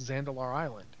lost Zandalar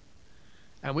Island.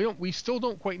 And we still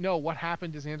don't quite know what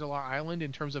happened to Zandalar Island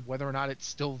in terms of whether or not it's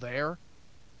still there.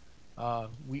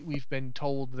 We've been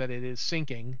told that it is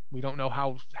sinking. We don't know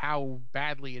how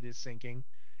badly it is sinking.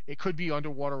 It could be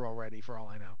underwater already for all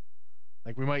I know.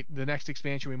 Like the next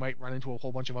expansion we might run into a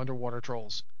whole bunch of underwater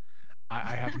trolls.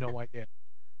 I have no idea.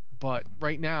 But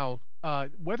right now,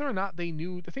 whether or not they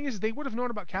knew, the thing is, they would have known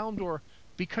about Kalimdor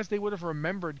because they would have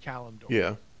remembered Kalimdor.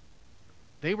 Yeah.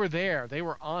 They were there. They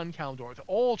were on Kalimdor.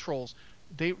 All trolls.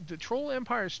 The troll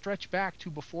empire stretched back to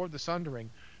before the Sundering,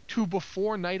 to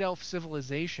before Night Elf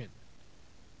civilization.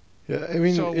 Yeah, I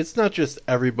mean, So it's not just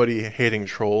everybody hating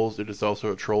trolls, it is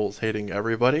also trolls hating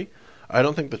everybody. I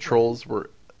don't think the right, trolls were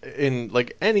in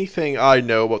like anything I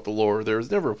know about the lore, there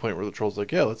was never a point where the trolls were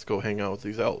like, yeah, let's go hang out with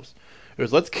these elves. It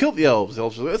was let's kill the elves. The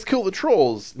elves were like, let's kill the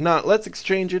trolls. Not let's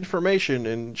exchange information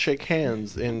and shake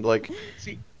hands and like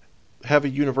see, have a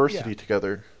yeah. university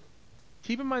together.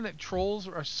 Keep in mind that trolls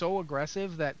are so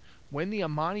aggressive that when the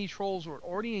Amani trolls were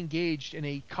already engaged in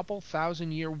a couple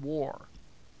thousand-year war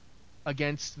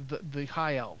against the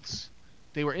High Elves.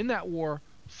 They were in that war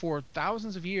for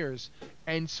thousands of years,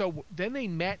 and so then they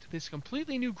met this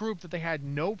completely new group that they had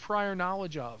no prior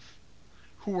knowledge of,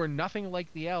 who were nothing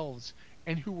like the elves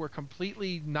and who were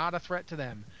completely not a threat to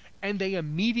them, and they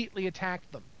immediately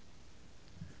attacked them.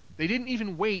 They didn't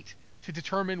even wait to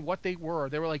determine what they were.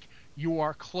 They were like, "You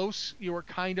are close. You are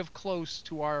kind of close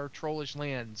to our trollish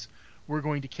lands. We're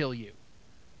going to kill you."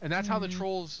 And that's how the Mm.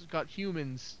 trolls got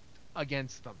humans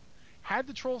against them. Had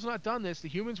the trolls not done this, the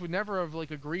humans would never have like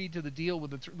agreed to the deal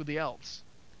with the elves.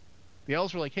 The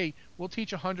elves were like, "Hey, we'll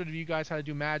teach 100 of you guys how to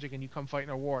do magic, and you come fight in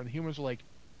our war." And the humans were like,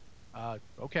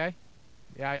 okay,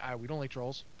 yeah, we don't like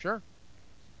trolls. Sure.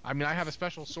 I mean, I have a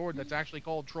special sword that's actually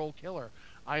called Troll Killer.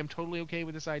 I am totally okay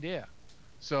with this idea."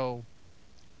 So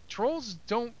trolls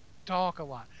don't talk a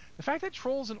lot. The fact that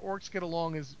trolls and orcs get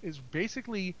along is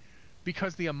basically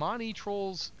because the Amani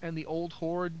trolls and the old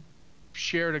horde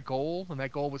shared a goal, and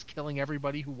that goal was killing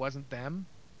everybody who wasn't them.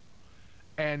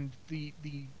 And the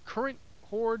current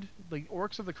horde, the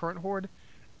orcs of the current horde,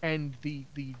 and the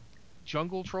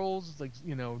jungle trolls, like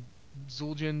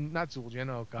Zul'jin, not Zul'jin,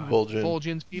 oh god, Vol'jin.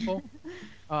 Vol'jin's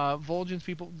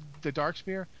people, the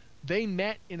Darkspear, they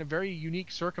met in a very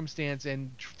unique circumstance, and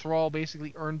Thrall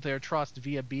basically earned their trust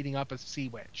via beating up a sea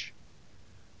witch.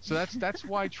 So that's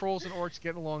why trolls and orcs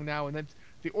get along now. And then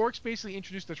the orcs basically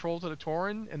introduced the troll to the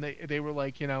Tauren, and they were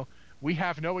like, we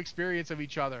have no experience of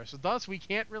each other, so thus we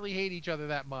can't really hate each other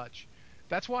that much.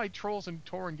 That's why trolls and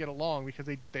Tauren get along because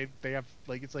they have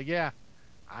like it's like yeah,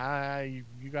 you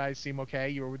guys seem okay.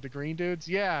 You were with the green dudes,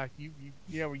 yeah. You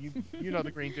know the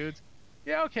green dudes,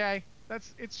 yeah. Okay,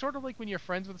 it's sort of like when you're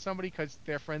friends with somebody because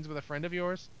they're friends with a friend of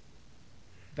yours.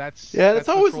 Yeah, it's That's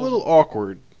what always a trolls little and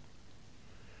awkward.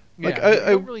 Like yeah. You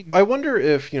don't really I wonder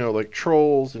if like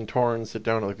trolls and Taurens sit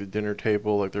down at like the dinner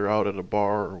table, like they're out at a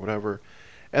bar or whatever,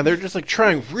 and they're just like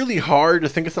trying really hard to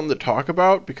think of something to talk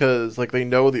about because like they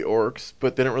know the orcs,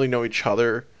 but they don't really know each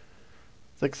other.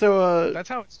 It's like, so That's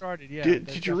how it started. Yeah, that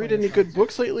did you read definitely is any how it good started.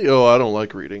 books lately? Oh, I don't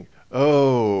like reading.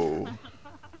 Oh,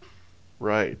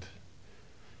 right.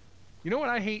 You know what?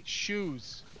 I hate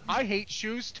shoes. I hate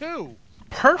shoes too.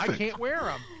 I Perfect. can't wear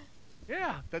them.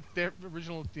 Yeah, that's their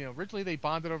original. Originally they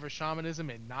bonded over shamanism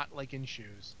and not liking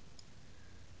shoes.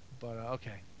 But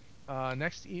okay.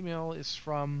 Next email is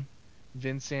from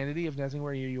Vinsanity of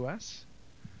Nesingware, US.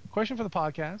 Question for the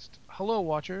podcast. Hello,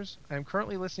 watchers. I am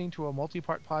currently listening to a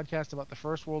multi-part podcast about the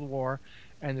First World War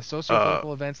and the Uh,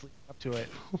 socio-political events leading up to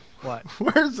it. What?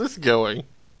 where's this going?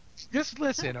 Just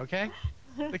listen, okay?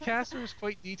 The caster is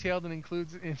quite detailed and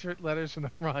includes insert letters from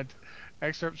the front,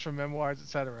 excerpts from memoirs,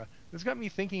 etc. This got me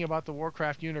thinking about the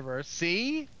Warcraft universe.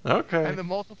 See? Okay. And the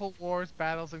multiple wars,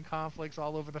 battles, and conflicts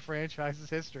all over the franchise's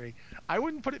history. I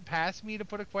wouldn't put it past me to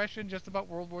put a question just about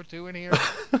World War II in here,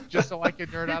 just so I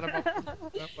could nerd out about World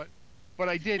War II, but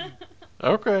I didn't.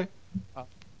 Okay. Uh,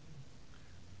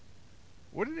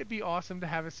 Wouldn't it be awesome to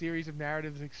have a series of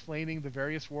narratives explaining the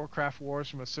various Warcraft wars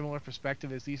from a similar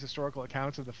perspective as these historical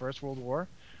accounts of the First World War?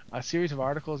 A series of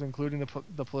articles including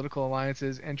the political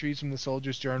alliances, entries from the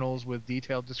soldiers' journals with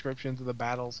detailed descriptions of the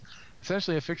battles,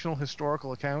 essentially a fictional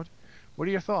historical account. What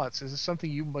are your thoughts? Is this something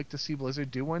you'd like to see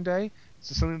Blizzard do one day? Is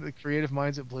this something that the creative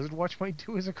minds at Blizzard Watch might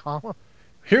do as a column?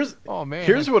 Here's Oh man.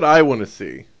 here's what I want to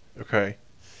see. Okay.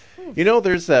 Hmm. You know,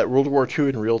 there's that World War II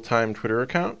in real time Twitter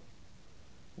account.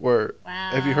 Where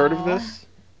have you heard of Wow. this?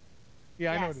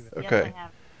 Yeah, I know what it Yes, is. yes, I Okay.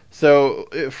 have. So,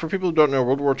 for people who don't know,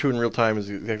 World War II in real time is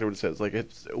exactly what it says. Like,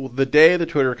 it's the day the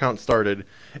Twitter account started,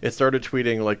 it started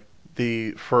tweeting like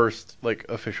the first like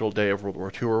official day of World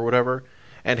War II or whatever,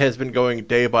 and has been going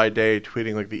day by day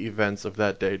tweeting like the events of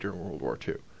that day during World War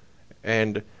II.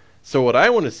 And so, what I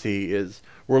want to see is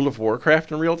World of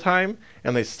Warcraft in real time,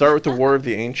 and they start with the War of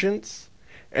the Ancients,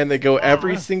 and they go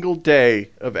every Wow. single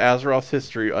day of Azeroth's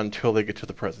history until they get to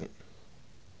the present.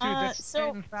 Dude, that's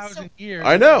So, 10,000 years.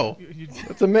 I It's like know. you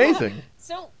That's amazing.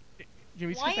 so can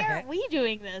we skip why ahead? aren't we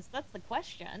doing this? That's the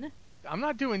question. I'm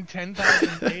not doing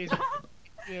 10,000 days.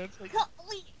 It's like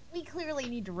We clearly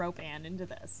need to rope Anne into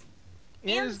this. and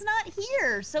Anne's not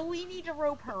here, so we need to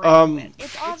rope her into it. Um, It's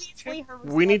it's obviously her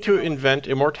we need to responsibility. invent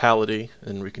immortality,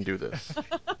 and we can do this.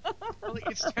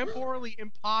 temporally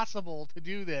impossible to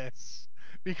do this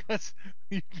because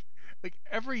you, like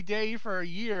every day for a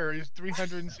year is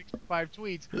 365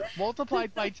 tweets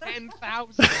multiplied by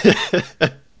 10,000.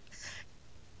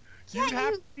 You'd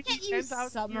have to be Can't you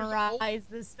 10,000 years old. summarize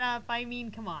this stuff? I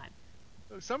mean, come on.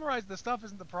 Summarize the stuff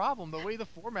isn't the problem. The way the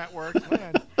format works,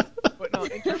 man. But no,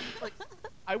 in terms of like,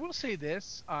 I will say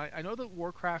this. I know that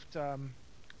Warcraft,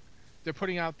 they're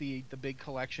putting out the big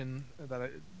collection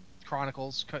that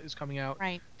Chronicles is coming out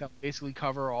Right. that basically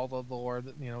cover all the lore,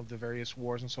 the various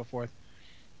wars and so forth.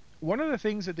 One of the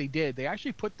things that they did, they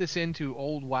actually put this into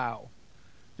old WoW.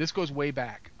 This goes way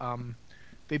back.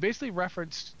 They basically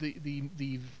referenced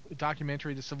the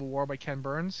documentary The Civil War by Ken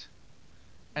Burns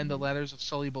and the Hmm. letters of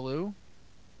Sully Ballou.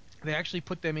 They actually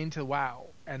put them into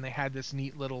WoW, and they had this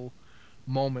neat little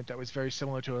moment that was very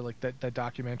similar to it, like that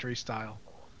documentary style.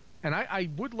 And I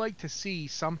would like to see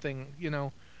something.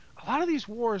 A lot of these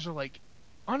wars are like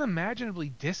unimaginably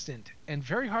distant and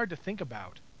very hard to think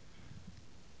about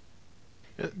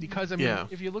because I mean, Yeah.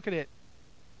 if you look at it,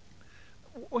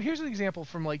 well, here's an example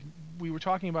from like we were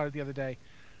talking about it the other day.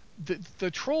 The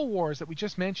troll wars that we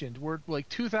just mentioned were like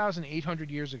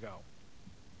 2,800 years ago.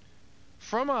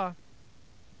 From a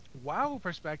WoW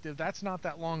perspective, that's not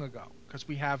that long ago because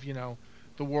we have the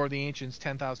War of the Ancients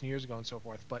 10,000 years ago and so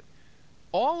forth. But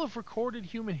all of recorded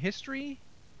human history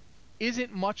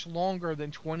isn't much longer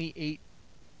than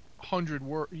 2,800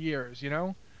 years.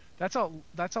 That's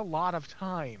a lot of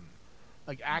time,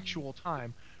 like Hmm. actual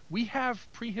time. We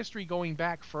have prehistory going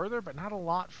back further, but not a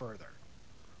lot further.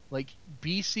 Like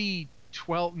BC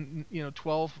 12,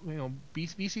 12,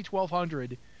 BC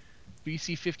 1200,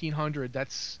 BC 1500.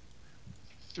 That's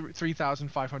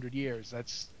 3,500 years.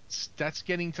 That's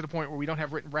getting to the point where we don't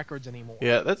have written records anymore.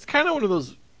 Yeah, that's kind of one of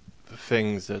those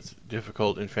things that's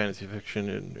difficult in fantasy fiction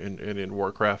and in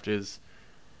Warcraft is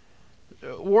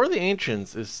War of the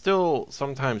Ancients is still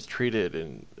sometimes treated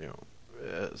in,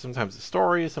 sometimes the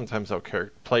story, sometimes how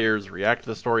players react to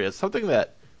the story as something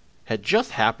that had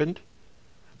just happened.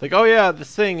 Like, oh yeah,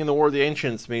 this thing in the War of the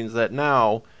Ancients means that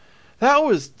now that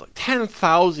was like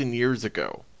 10,000 years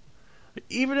ago.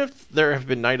 Even if there have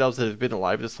been night elves that have been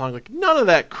alive this long, like none of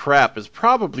that crap is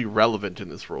probably relevant in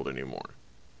this world anymore.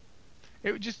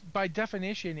 It would just, by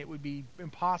definition, it would be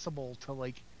impossible to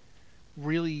like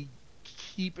really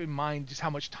keep in mind just how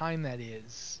much time that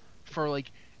is for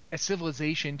like a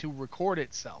civilization to record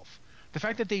itself. The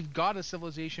fact that they've got a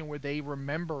civilization where they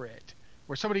remember it,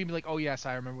 where somebody can be like, "Oh yes,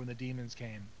 I remember when the demons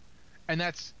came," and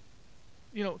that's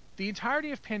the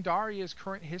entirety of Pandaria's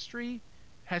current history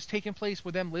has taken place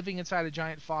with them living inside a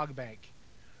giant fog bank.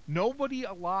 Nobody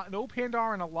alive, no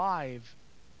Pandaran alive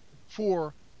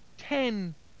for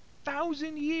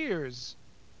 10,000 years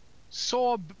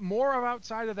saw more of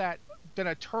outside of that than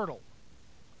a turtle.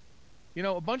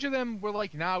 A bunch of them were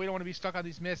like, "Nah, we don't want to be stuck on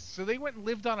these mists," so they went and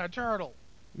lived on a turtle.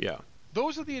 Yeah.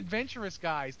 Those are the adventurous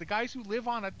guys, the guys who live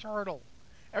on a turtle.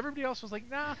 Everybody else was like,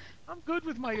 "Nah, I'm good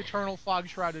with my eternal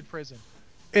fog-shrouded prison."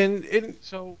 And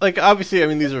So, like obviously, I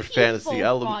mean these are fantasy Peaceful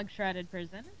elements. fog shrouded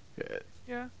prison.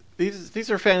 yeah. These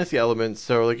are fantasy elements,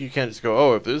 so like you can't just go,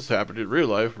 oh, if this happened in real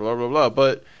life, blah blah blah.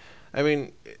 But I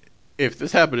mean, if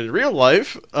this happened in real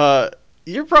life,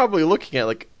 you're probably looking at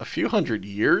like a few hundred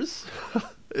years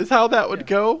is how that would Yeah.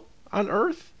 go on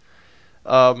Earth.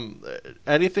 Um,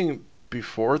 Anything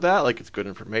before that, like it's good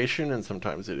information, and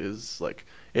sometimes it is like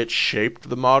it shaped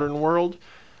the modern world.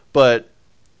 But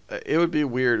it would be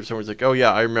weird if someone's like, oh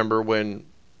yeah, I remember when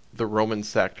the Romans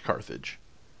sacked Carthage.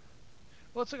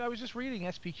 Well, it's like I was just reading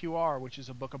SPQR, which is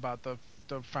a book about the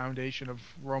foundation of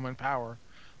Roman power,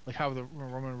 like how the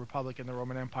Roman Republic and the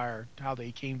Roman Empire, how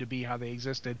they came to be, how they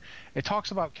existed. It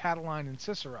talks about Catiline and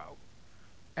Cicero,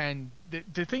 and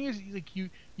the thing is, like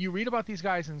you read about these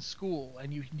guys in school,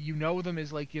 and you know them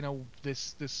as like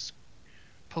this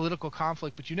political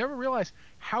conflict, but you never realize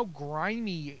how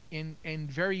grimy and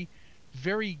very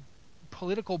very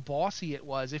political bossy it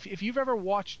was. If you've ever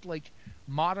watched like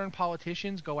modern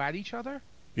politicians go at each other,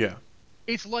 Yeah.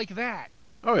 it's like that.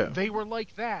 Oh yeah. They were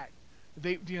like that.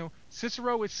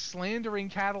 Cicero is slandering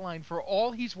Catiline for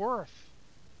all he's worth.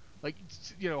 Like,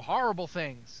 horrible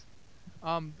things.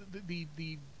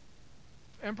 The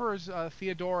emperors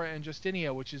Theodora and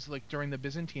Justinia, which is like during the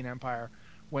Byzantine Empire,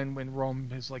 when Rome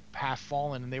has like half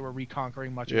fallen and they were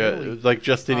reconquering much of Yeah, it Italy. was like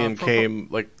Justinian Procop, came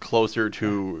like closer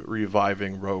to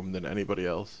reviving Rome than anybody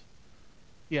else.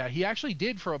 yeah, he actually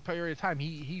did for a period of time.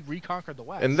 He reconquered the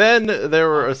And West. then there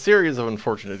were Um, a series of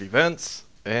unfortunate events,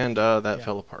 and that yeah.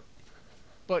 fell apart.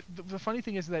 But the funny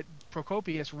thing is that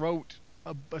Procopius wrote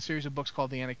a series of books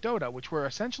called the Anecdota, which were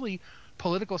essentially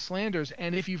political slanders.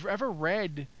 And if you've ever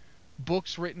read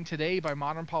books written today by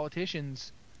modern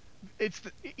politicians,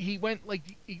 he went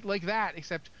like that,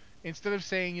 except instead of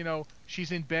saying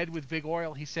she's in bed with big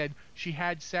oil, he said she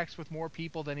had sex with more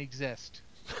people than exist.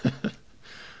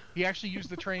 He actually used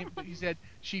the term. He said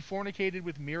she fornicated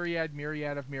with myriad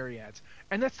of myriads,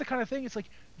 and that's the kind of thing. It's like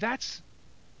that's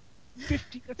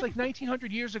 50. That's like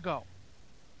 1900 years ago.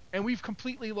 And we've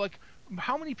completely like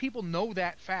how many people know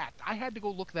that fact? I had to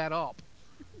go look that up.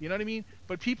 You know what I mean?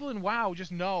 But people in WoW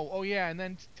just know. Oh yeah, and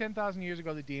then 10,000 years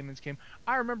ago the demons came.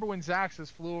 I remember when Zaxxas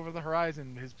flew over the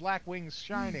horizon, his black wings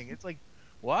shining. It's like,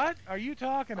 what are you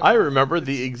talking I about? remember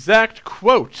the exact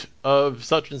quote of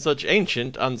such and such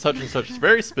ancient on such and such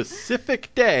very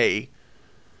specific day.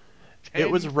 It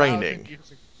was 10,000 raining.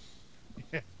 years ago.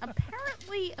 Yeah.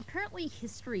 Apparently,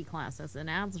 history classes in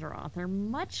Azeroth are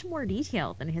much more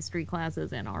detailed than history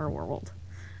classes in our world.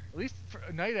 At least for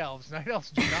night elves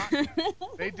do not.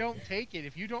 They don't take it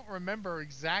if you don't remember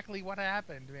exactly what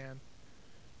happened, man.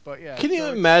 But yeah, Can you so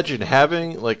it's imagine really interesting.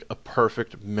 having like a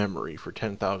perfect memory for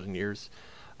 10,000 years?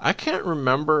 I can't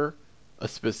remember a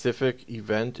specific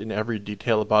event in every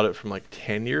detail about it from like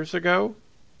 10 years ago.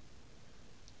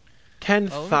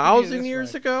 Well, let me put it to you 10,000 this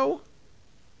years way. ago?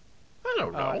 I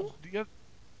don't Uh, know. the,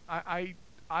 I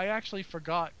actually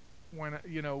forgot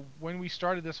when we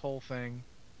started this whole thing,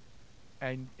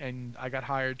 and I got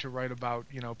hired to write about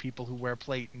people who wear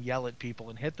plate and yell at people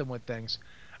and hit them with things.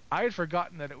 I had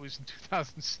forgotten that it was in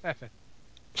 2007.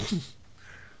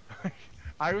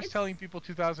 I was It's telling people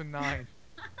 2009,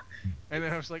 and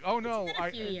then I was like, oh it's no, been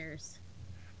a few years.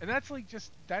 and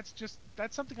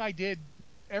that's something I did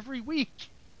every week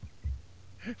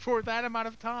for that amount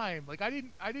of time. Like I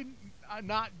didn't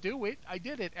not do it. I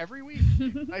did it every week.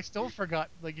 I still forgot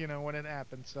when it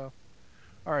happened. So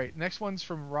all right, next one's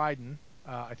from Raiden.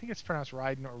 I think it's pronounced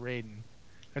Raiden or Raiden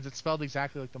because it's spelled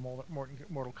exactly like the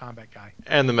Mortal Kombat guy.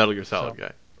 And the Metal Gear Solid So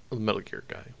guy. The Metal Gear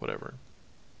guy, whatever.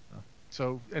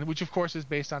 and which of course is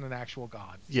based on an actual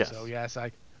god. So Yes. yes,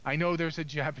 I know there's a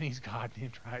Japanese god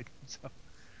named Raiden. So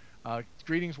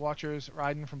greetings, watchers.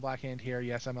 Raiden from Blackhand here.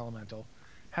 Yes, I'm elemental.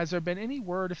 Has there been any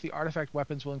word if the artifact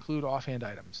weapons will include offhand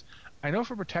items? I know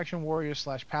for protection warriors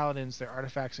slash paladins, their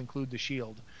artifacts include the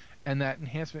shield, and that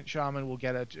enhancement shaman will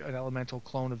get an elemental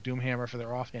clone of Doomhammer for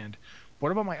their offhand.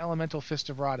 What about my elemental fist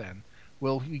of Raden?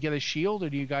 Will we get a shield, or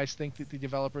do you guys think that the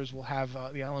developers will have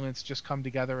the elements just come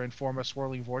together and form a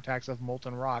swirling vortex of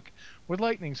molten rock with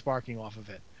lightning sparking off of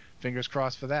it? Fingers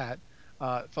crossed for that.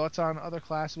 Thoughts on other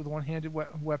classes with one-handed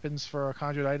weapons for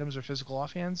conjured items or physical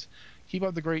offhands? Keep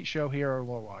up the great show here or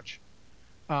Lore Watch.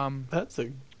 That's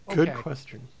a good Okay,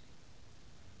 question.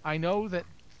 I know that,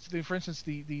 for instance,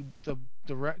 the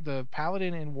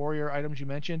paladin and warrior items you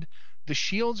mentioned, the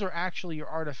shields are actually your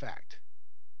artifact.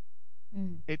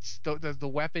 Mm. It's the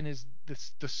weapon is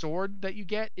the sword that you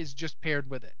get is just paired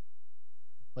with it.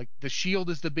 Like the shield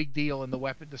is the big deal, and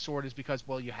the sword is because,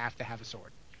 well, you have to have a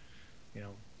sword. You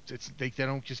know, they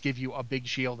don't just give you a big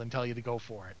shield and tell you to go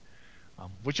for it.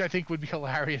 Which I think would be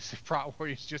hilarious if Prot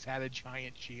Warriors just had a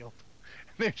giant shield.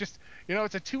 They're just,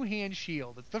 it's a two-hand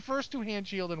shield. It's the first two-hand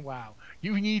shield in WoW.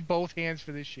 You need both hands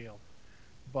for this shield.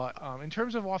 But in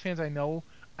terms of offhands, I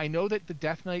know that the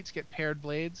Death Knights get paired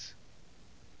blades.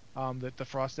 That the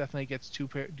Frost Death Knight gets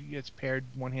paired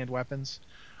one-hand weapons.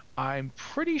 I'm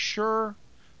pretty sure,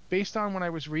 based on when I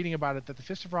was reading about it, that the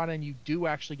Fist of Radan you do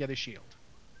actually get a shield.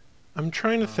 I'm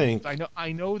trying to I think. know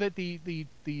I know that the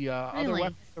other Really?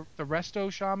 weapon, the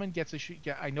Resto Shaman gets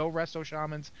I know Resto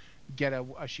Shamans get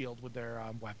a shield with their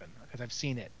weapon because I've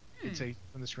seen it. It's Hmm. a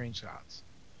from the screenshots.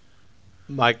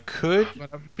 I could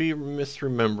But be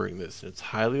misremembering this, and it's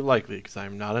highly likely because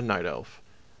I'm not a night elf.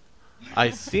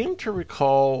 I seem to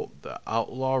recall the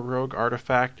Outlaw Rogue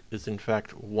artifact is in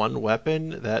fact one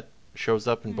weapon that shows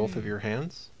up in both of Hmm. your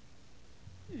hands.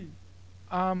 Hmm.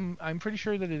 I'm pretty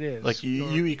sure that it Like is.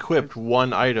 you Or equipped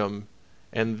one item,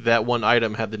 and that one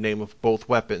item had the name of both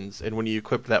weapons, and when you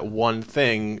equipped that one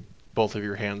thing, both of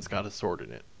your hands got a sword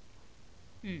in it.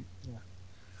 Hmm. yeah.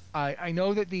 I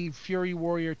know that the Fury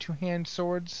Warrior two-hand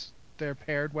swords, they're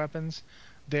paired weapons.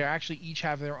 They actually each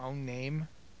have their own name,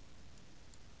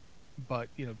 but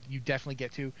you definitely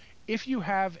get to. If you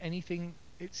have anything,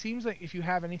 it seems like if you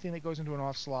have anything that goes into an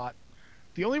off slot,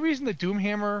 the only reason the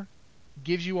Doomhammer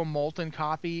gives you a molten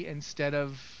copy instead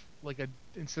of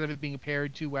it being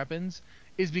paired two weapons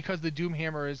is because the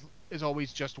Doomhammer is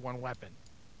always just one weapon.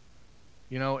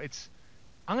 It's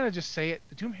I'm gonna just say it.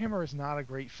 The Doomhammer is not a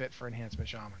great fit for enhancement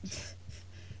shamans.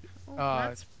 Well, Uh,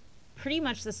 that's pretty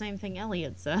much the same thing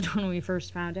Elliot said when we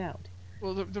first found out.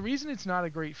 well, the reason it's not a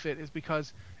great fit is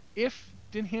because if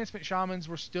the enhancement shamans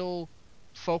were still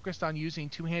focused on using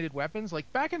two-handed weapons,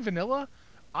 like back in vanilla,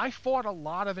 I fought a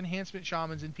lot of enhancement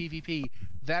shamans in PvP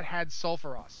that had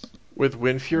Sulfuros. With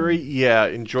Wind Fury, Mm. yeah,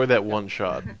 enjoy that Yeah, one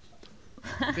shot.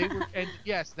 they were, and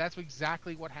yes, that's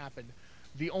exactly what happened.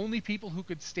 The only people who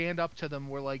could stand up to them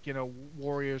were like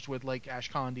warriors with like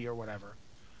Ashkandi or whatever.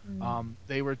 Mm.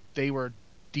 They were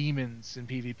demons in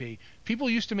PvP. People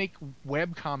used to make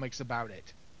web comics about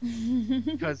it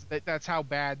because that's how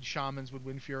bad shamans with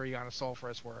Wind Fury on a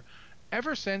Sulfuras were.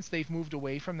 Ever since they've moved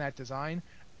away from that design,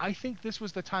 I think this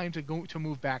was the time to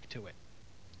move back to it,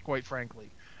 quite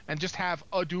frankly, and just have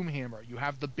a Doomhammer. You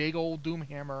have the big old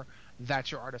Doomhammer,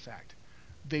 that's your artifact.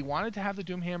 They wanted to have the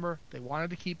Doomhammer, they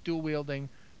wanted to keep dual wielding,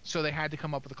 so they had to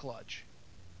come up with a kludge.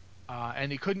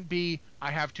 And it couldn't be,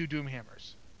 I have two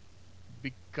Doomhammers.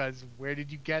 Because where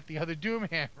did you get the other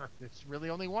Doomhammer? There's really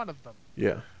only one of them.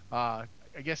 Yeah. Uh,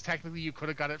 I guess technically you could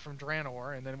have got it from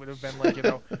Draenor, and then it would have been like,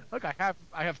 look, I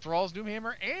have Thrall's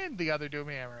Doomhammer and the other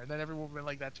Doomhammer, and then everyone would have been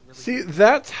like, that's really See, weird.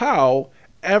 that's how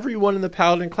everyone in the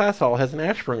Paladin class hall has an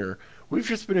Ashbringer. We've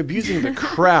just been abusing the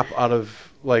crap out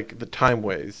of like the time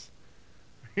ways.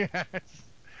 Yes,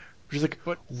 Just like,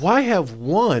 but why have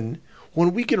one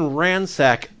when we can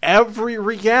ransack every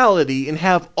reality and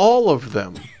have all of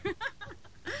them?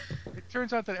 it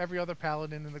turns out that every other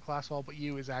paladin in the class hall but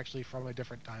you is actually from a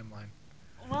different timeline.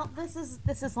 Well, this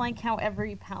is like how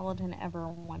every paladin ever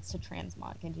wants to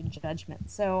transmog into judgment.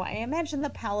 So I imagine the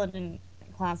paladin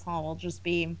class hall will just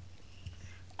be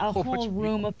a A bunch whole of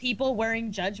room people. of people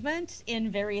wearing judgment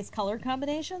in various color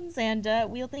combinations and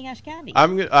wielding ash candy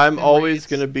I'm And always raids.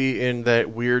 gonna be in that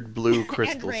weird blue and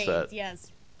crystal set. raids.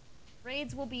 Yes,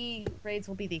 raids will be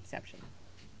the exception.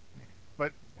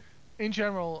 But in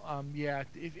general, yeah,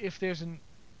 if there's an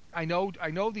I know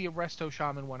the Arresto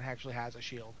Shaman one actually has a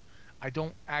shield. I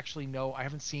don't actually know. I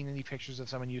haven't seen any pictures of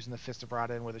someone using the Fist of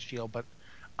Radin with a shield, but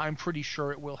I'm pretty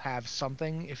sure it will have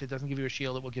something. If it doesn't give you a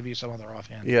shield, it will give you some other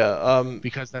offhand Yeah,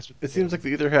 because that's what it they seems do. like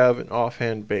they either have an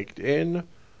offhand baked in,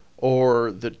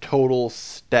 or the total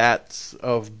stats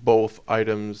of both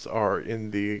items are in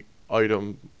the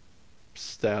item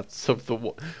stats of the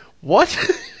what?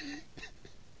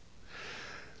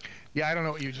 Yeah, I don't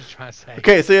know what you're just trying to say.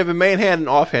 Okay, so you have a main hand and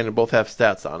offhand, and both have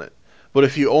stats on it. But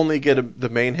if you only get Yeah. the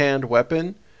main hand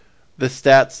weapon, the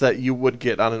stats that you would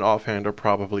get on an offhand are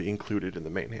probably included in the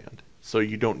main hand. so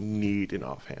you don't need an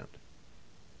offhand.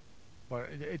 But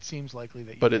it seems likely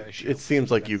that you But get a it shield.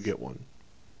 seems like you That's get one.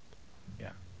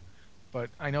 yeah.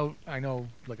 But I know.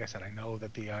 Like I said, I know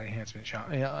that the enhancement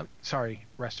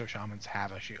resto shamans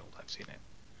have a shield. I've seen it.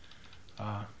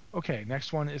 Okay,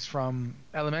 next one is from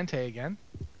Elemente again,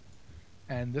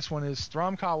 and this one is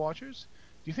Throm Ka Watchers.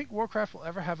 Do you think Warcraft will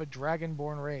ever have a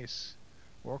Dragonborn race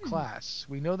or class?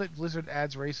 We know that Blizzard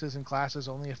adds races and classes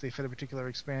only if they fit a particular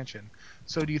expansion.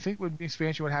 So do you think the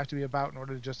expansion would have to be about in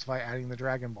order to justify adding the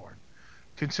Dragonborn?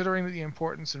 Considering the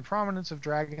importance and prominence of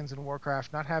dragons in Warcraft,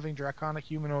 not having draconic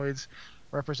humanoids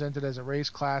represented as a race,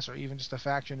 class, or even just a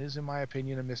faction is, in my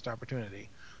opinion, a missed opportunity.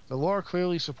 The lore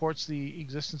clearly supports the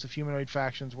existence of humanoid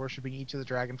factions worshipping each of the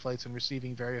dragonflights and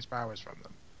receiving various powers from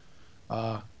them.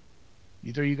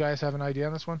 Either of you guys have an idea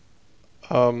on this one?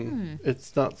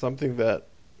 It's not something that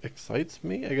excites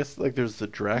me. I guess like there's the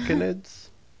Draconids.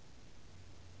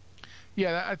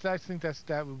 Yeah, I think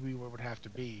that would be what it would have to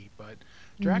be. But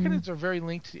Mm-hmm. draconids are very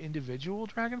linked to individual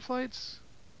dragonflights.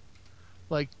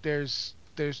 Like there's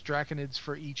draconids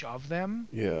for each of them,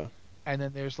 Yeah. and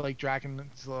then there's like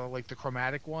dragons like the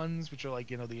chromatic ones, which are like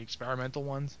the experimental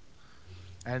ones,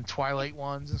 and twilight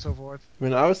ones, and so forth. I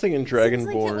mean, I was thinking It seems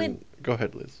like it would. Dragonborn. Go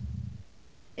ahead, Liz.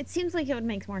 It seems like it would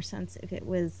make more sense if it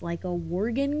was like a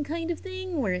Worgen kind of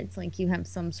thing, where it's like you have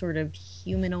some sort of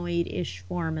humanoid-ish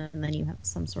form, and then you have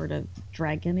some sort of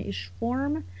dragon-ish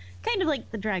form, kind of like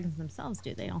the dragons themselves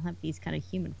do. They all have these kind of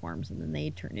human forms, and then they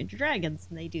turn into dragons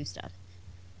and they do stuff.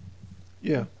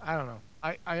 Yeah. I don't know.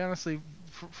 I honestly,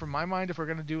 for my mind, if we're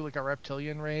gonna do like a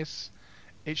reptilian race,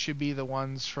 it should be the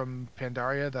ones from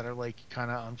Pandaria that are like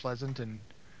kind of unpleasant and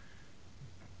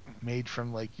made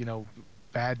from like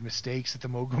bad mistakes that the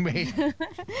Mogu made.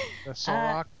 The uh,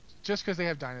 Sorok, just because they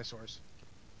have dinosaurs,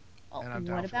 well, and I'm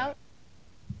what down for that. about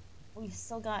we've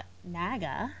still got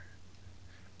Naga?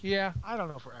 Yeah, I don't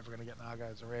know if we're ever gonna get Naga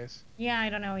as a race. Yeah, I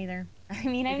don't know either. I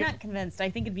mean, It I'm get, not convinced. I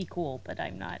think it'd be cool, but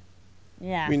I'm not.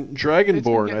 I Yeah. mean, it's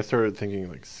been Dragonborn, get I started thinking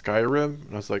like Skyrim,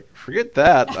 and I was like, forget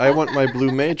that. I want my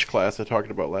Blue Mage class I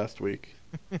talked about last week.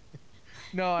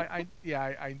 no,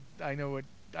 yeah, I know what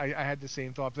I had the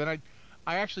same thought, but then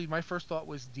I actually my first thought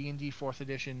was D&D fourth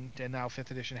edition and now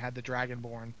fifth edition had the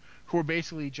Dragonborn, who are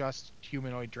basically just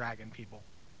humanoid dragon people.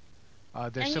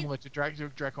 They're I mean, similar to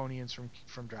Draconians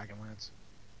from Dragonlance.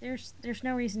 there's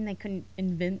no reason they couldn't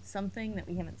invent something that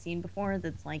we haven't seen before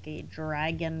that's like a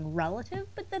dragon relative,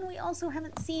 but then we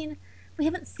haven't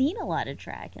seen a lot of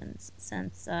dragons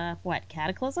since what,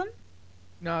 Cataclysm?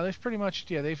 No, they've pretty much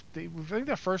I think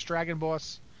the first dragon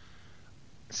boss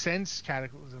since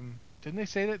Cataclysm. Didn't they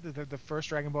say that the first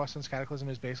dragon boss since Cataclysm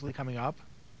is basically coming up?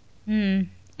 Hmm.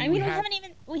 I We mean, we had haven't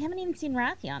even we haven't even seen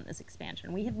Wrathion this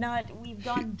expansion. We have not. We've He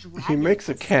gone he makes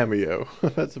a dragonless. cameo.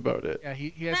 That's about it. yeah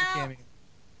he has a Well, cameo.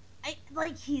 I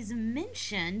like he's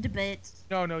mentioned, but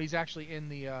No, he's actually in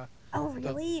oh the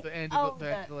really? the end of Oh,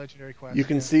 the legendary You quest.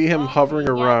 can Yeah. see him hovering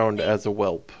okay, yeah, around as a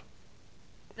whelp.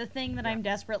 the thing that Yeah. I'm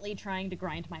desperately trying to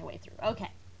grind my way through.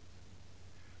 Okay.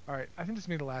 All right. I think this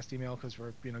may be the last email because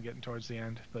we're getting towards the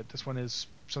end. But this one is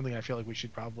something I feel like we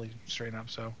should probably straighten up.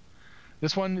 So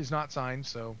this one is not signed.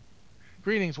 So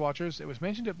greetings, watchers. It was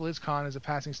mentioned at BlizzCon as a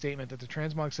passing statement that the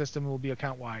transmog system will be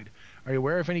account wide. Are you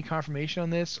aware of any confirmation on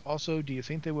this? Also, do you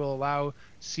think they will allow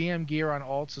CM gear on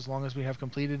alts as long as we have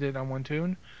completed it on one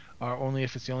tune, or only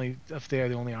if they are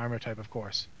the only armor type, of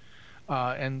course?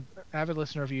 And avid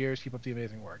listener of years, keep up the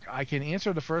amazing work. I can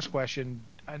answer the first question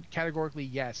categorically.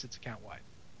 Yes, it's account wide.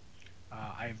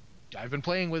 Uh, I've I've been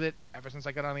playing with it ever since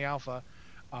I got on the alpha.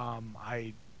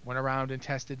 I went around and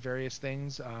tested various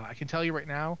things. I can tell you right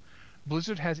now,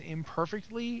 Blizzard has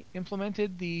imperfectly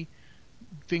implemented the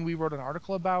thing we wrote an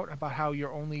article about how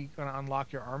you're only going to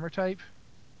unlock your armor type.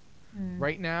 Hmm.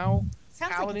 Right now,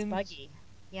 Sounds like it's paladins. buggy.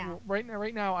 Yeah. Well,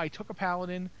 right now, I took a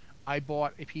paladin. I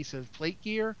bought a piece of plate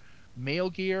gear, mail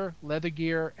gear, leather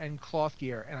gear, and cloth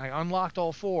gear, and I unlocked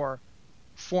all four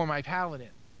for my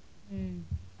paladin. Hmm.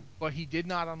 But he did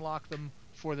not unlock them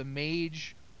for the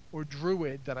mage or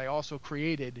druid that I also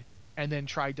created and then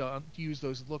tried to use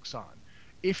those looks on.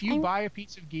 If you I'm. buy a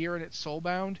piece of gear and it's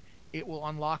soulbound, it will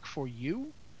unlock for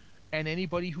you and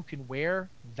anybody who can wear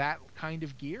that kind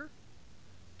of gear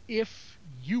if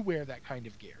you wear that kind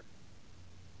of gear.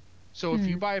 So if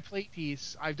you Hmm. buy a plate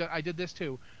piece, I did this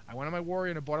too. I went on my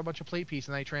warrior and I bought a bunch of plate pieces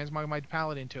and I transmogged my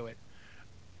paladin to it.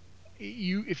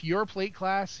 If you're a plate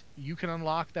class, you can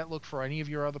unlock that look for any of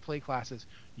your other plate classes.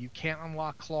 You can't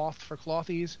unlock cloth for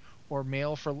clothies or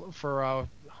mail for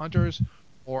hunters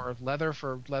or leather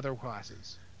for leather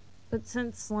classes. But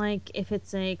since like if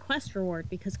it's a quest reward,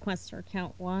 because quests are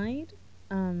count wide,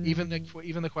 Even um,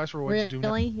 even the quest rewards do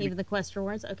not really, need to be, even the quest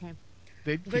rewards. Okay.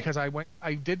 But Because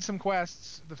I did some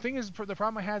quests. The thing is, the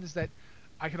problem I had is that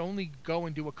I could only go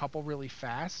and do a couple really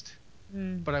fast.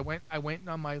 mm, But I went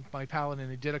on my paladin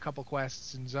and did a couple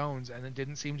quests in zones, and it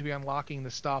didn't seem to be unlocking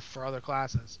the stuff for other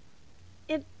classes.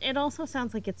 it also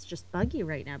sounds like it's just buggy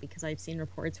right now because I've seen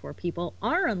reports where people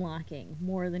are unlocking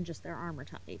more than just their armor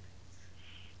type.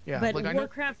 Yeah, But like I know,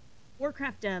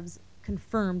 Warcraft devs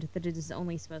confirmed that it is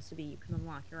only supposed to be you can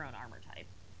unlock your own armor type.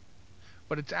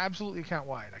 but it's absolutely account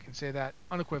wide. I can say that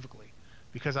unequivocally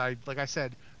because like I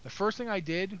said, the first thing I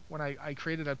did when I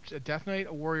created a Death Knight,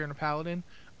 a warrior, and a paladin,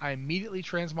 I immediately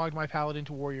transmogged my paladin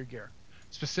to warrior gear.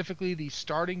 Specifically, the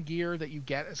starting gear that you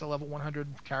get as a level 100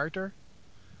 character,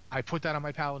 I put that on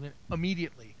my paladin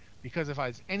immediately because if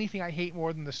there's anything I hate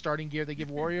more than the starting gear they give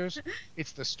warriors,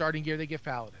 it's the starting gear they give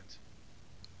paladins.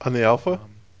 On the alpha,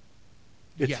 Um,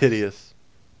 it's yes, hideous.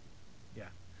 yeah,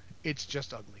 it's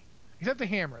just ugly. Except the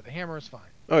hammer. The hammer is fine.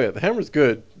 Oh yeah, the hammer's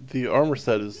good. The armor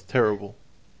set is terrible.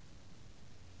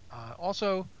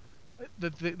 Also,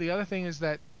 the other thing is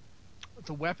that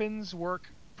the weapons work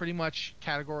pretty much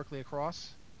categorically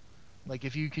across. Like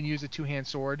if you can use a two-hand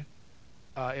sword,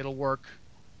 it'll work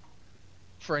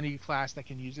for any class that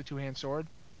can use a two-hand sword.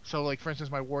 So, like for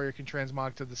instance, my warrior can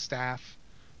transmog to the staff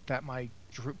that my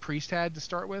priest had to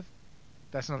start with.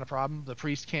 That's not a problem. The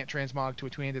priest can't transmog to a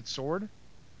two-handed sword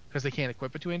because they can't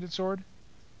equip a two-handed sword.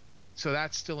 So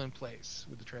that's still in place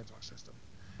with the transmog system.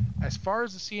 As far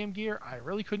as the CM gear, I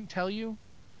really couldn't tell you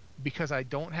because I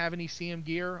don't have any CM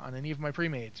gear on any of my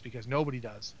premates because nobody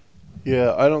does.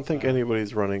 Yeah, I don't think Uh,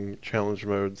 anybody's running challenge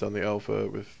modes on the alpha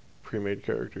with pre-made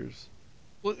characters.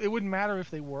 well, it wouldn't matter if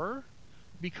they were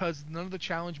because none of the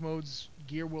challenge modes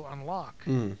gear will unlock.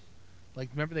 Mm. Like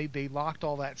remember they locked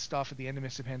all that stuff at the end of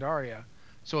Mists of Pandaria.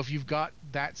 So if you've got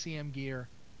that CM gear,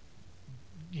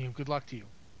 good luck to you.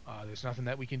 There's nothing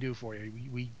that we can do for you.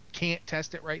 We can't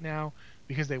test it right now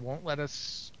because they won't let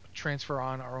us transfer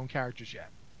on our own characters yet.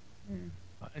 Mm.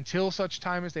 Until such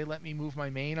time as they let me move my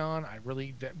main on, I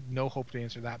really no hope to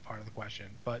answer that part of the question.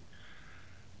 But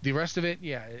the rest of it,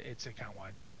 yeah, it's account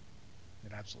wide.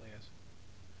 It absolutely is.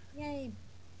 Yay.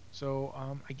 So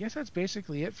I guess that's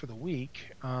basically it for the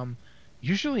week.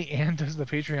 Usually Anne does the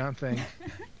Patreon thing,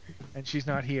 and she's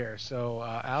not here. So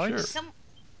Sure. Alex, Some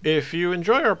If you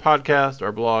enjoy our podcast,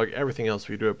 our blog, everything else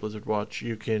we do at Blizzard Watch,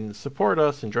 you can support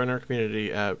us and join our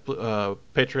community at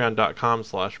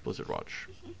patreon.com/BlizzardWatch.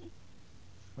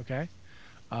 okay.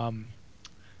 Um,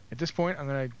 at this point, I'm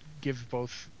gonna give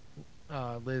both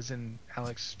Liz and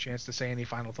Alex a chance to say any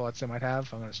final thoughts they might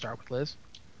have. I'm gonna start with Liz.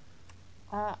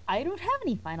 I don't have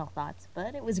any final thoughts,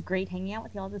 but it was great hanging out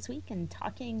with y'all this week and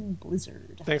talking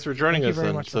Blizzard. Thanks for joining Thank you us very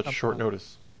on much for such coming short on.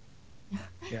 notice.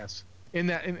 Yes. In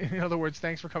other words,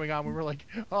 thanks for coming on. We were like,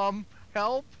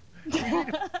 help. We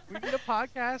need a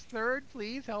podcast nerd.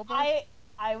 Please help us. I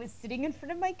I was sitting in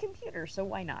front of my computer, so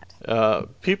why not?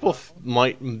 People Uh,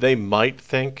 might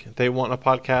think they want a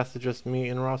podcast to just me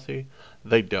and Rossi.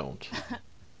 They don't.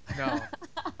 no,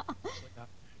 absolutely not.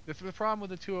 The problem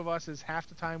with the two of us is half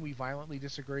the time we violently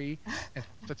disagree, and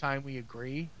half the time we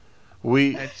agree.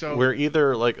 We And so, we're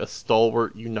either like a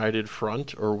stalwart united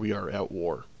front or we are at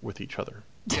war with each other.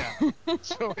 yeah.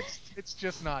 So it's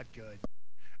just not good.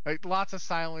 Like, lots of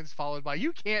silence followed by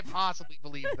 "You can't possibly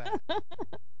believe that."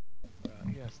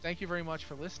 Yes. Thank you very much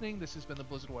for listening. This has been the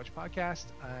Blizzard Watch podcast,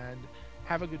 and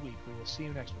have a good week. We will see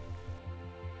you next week.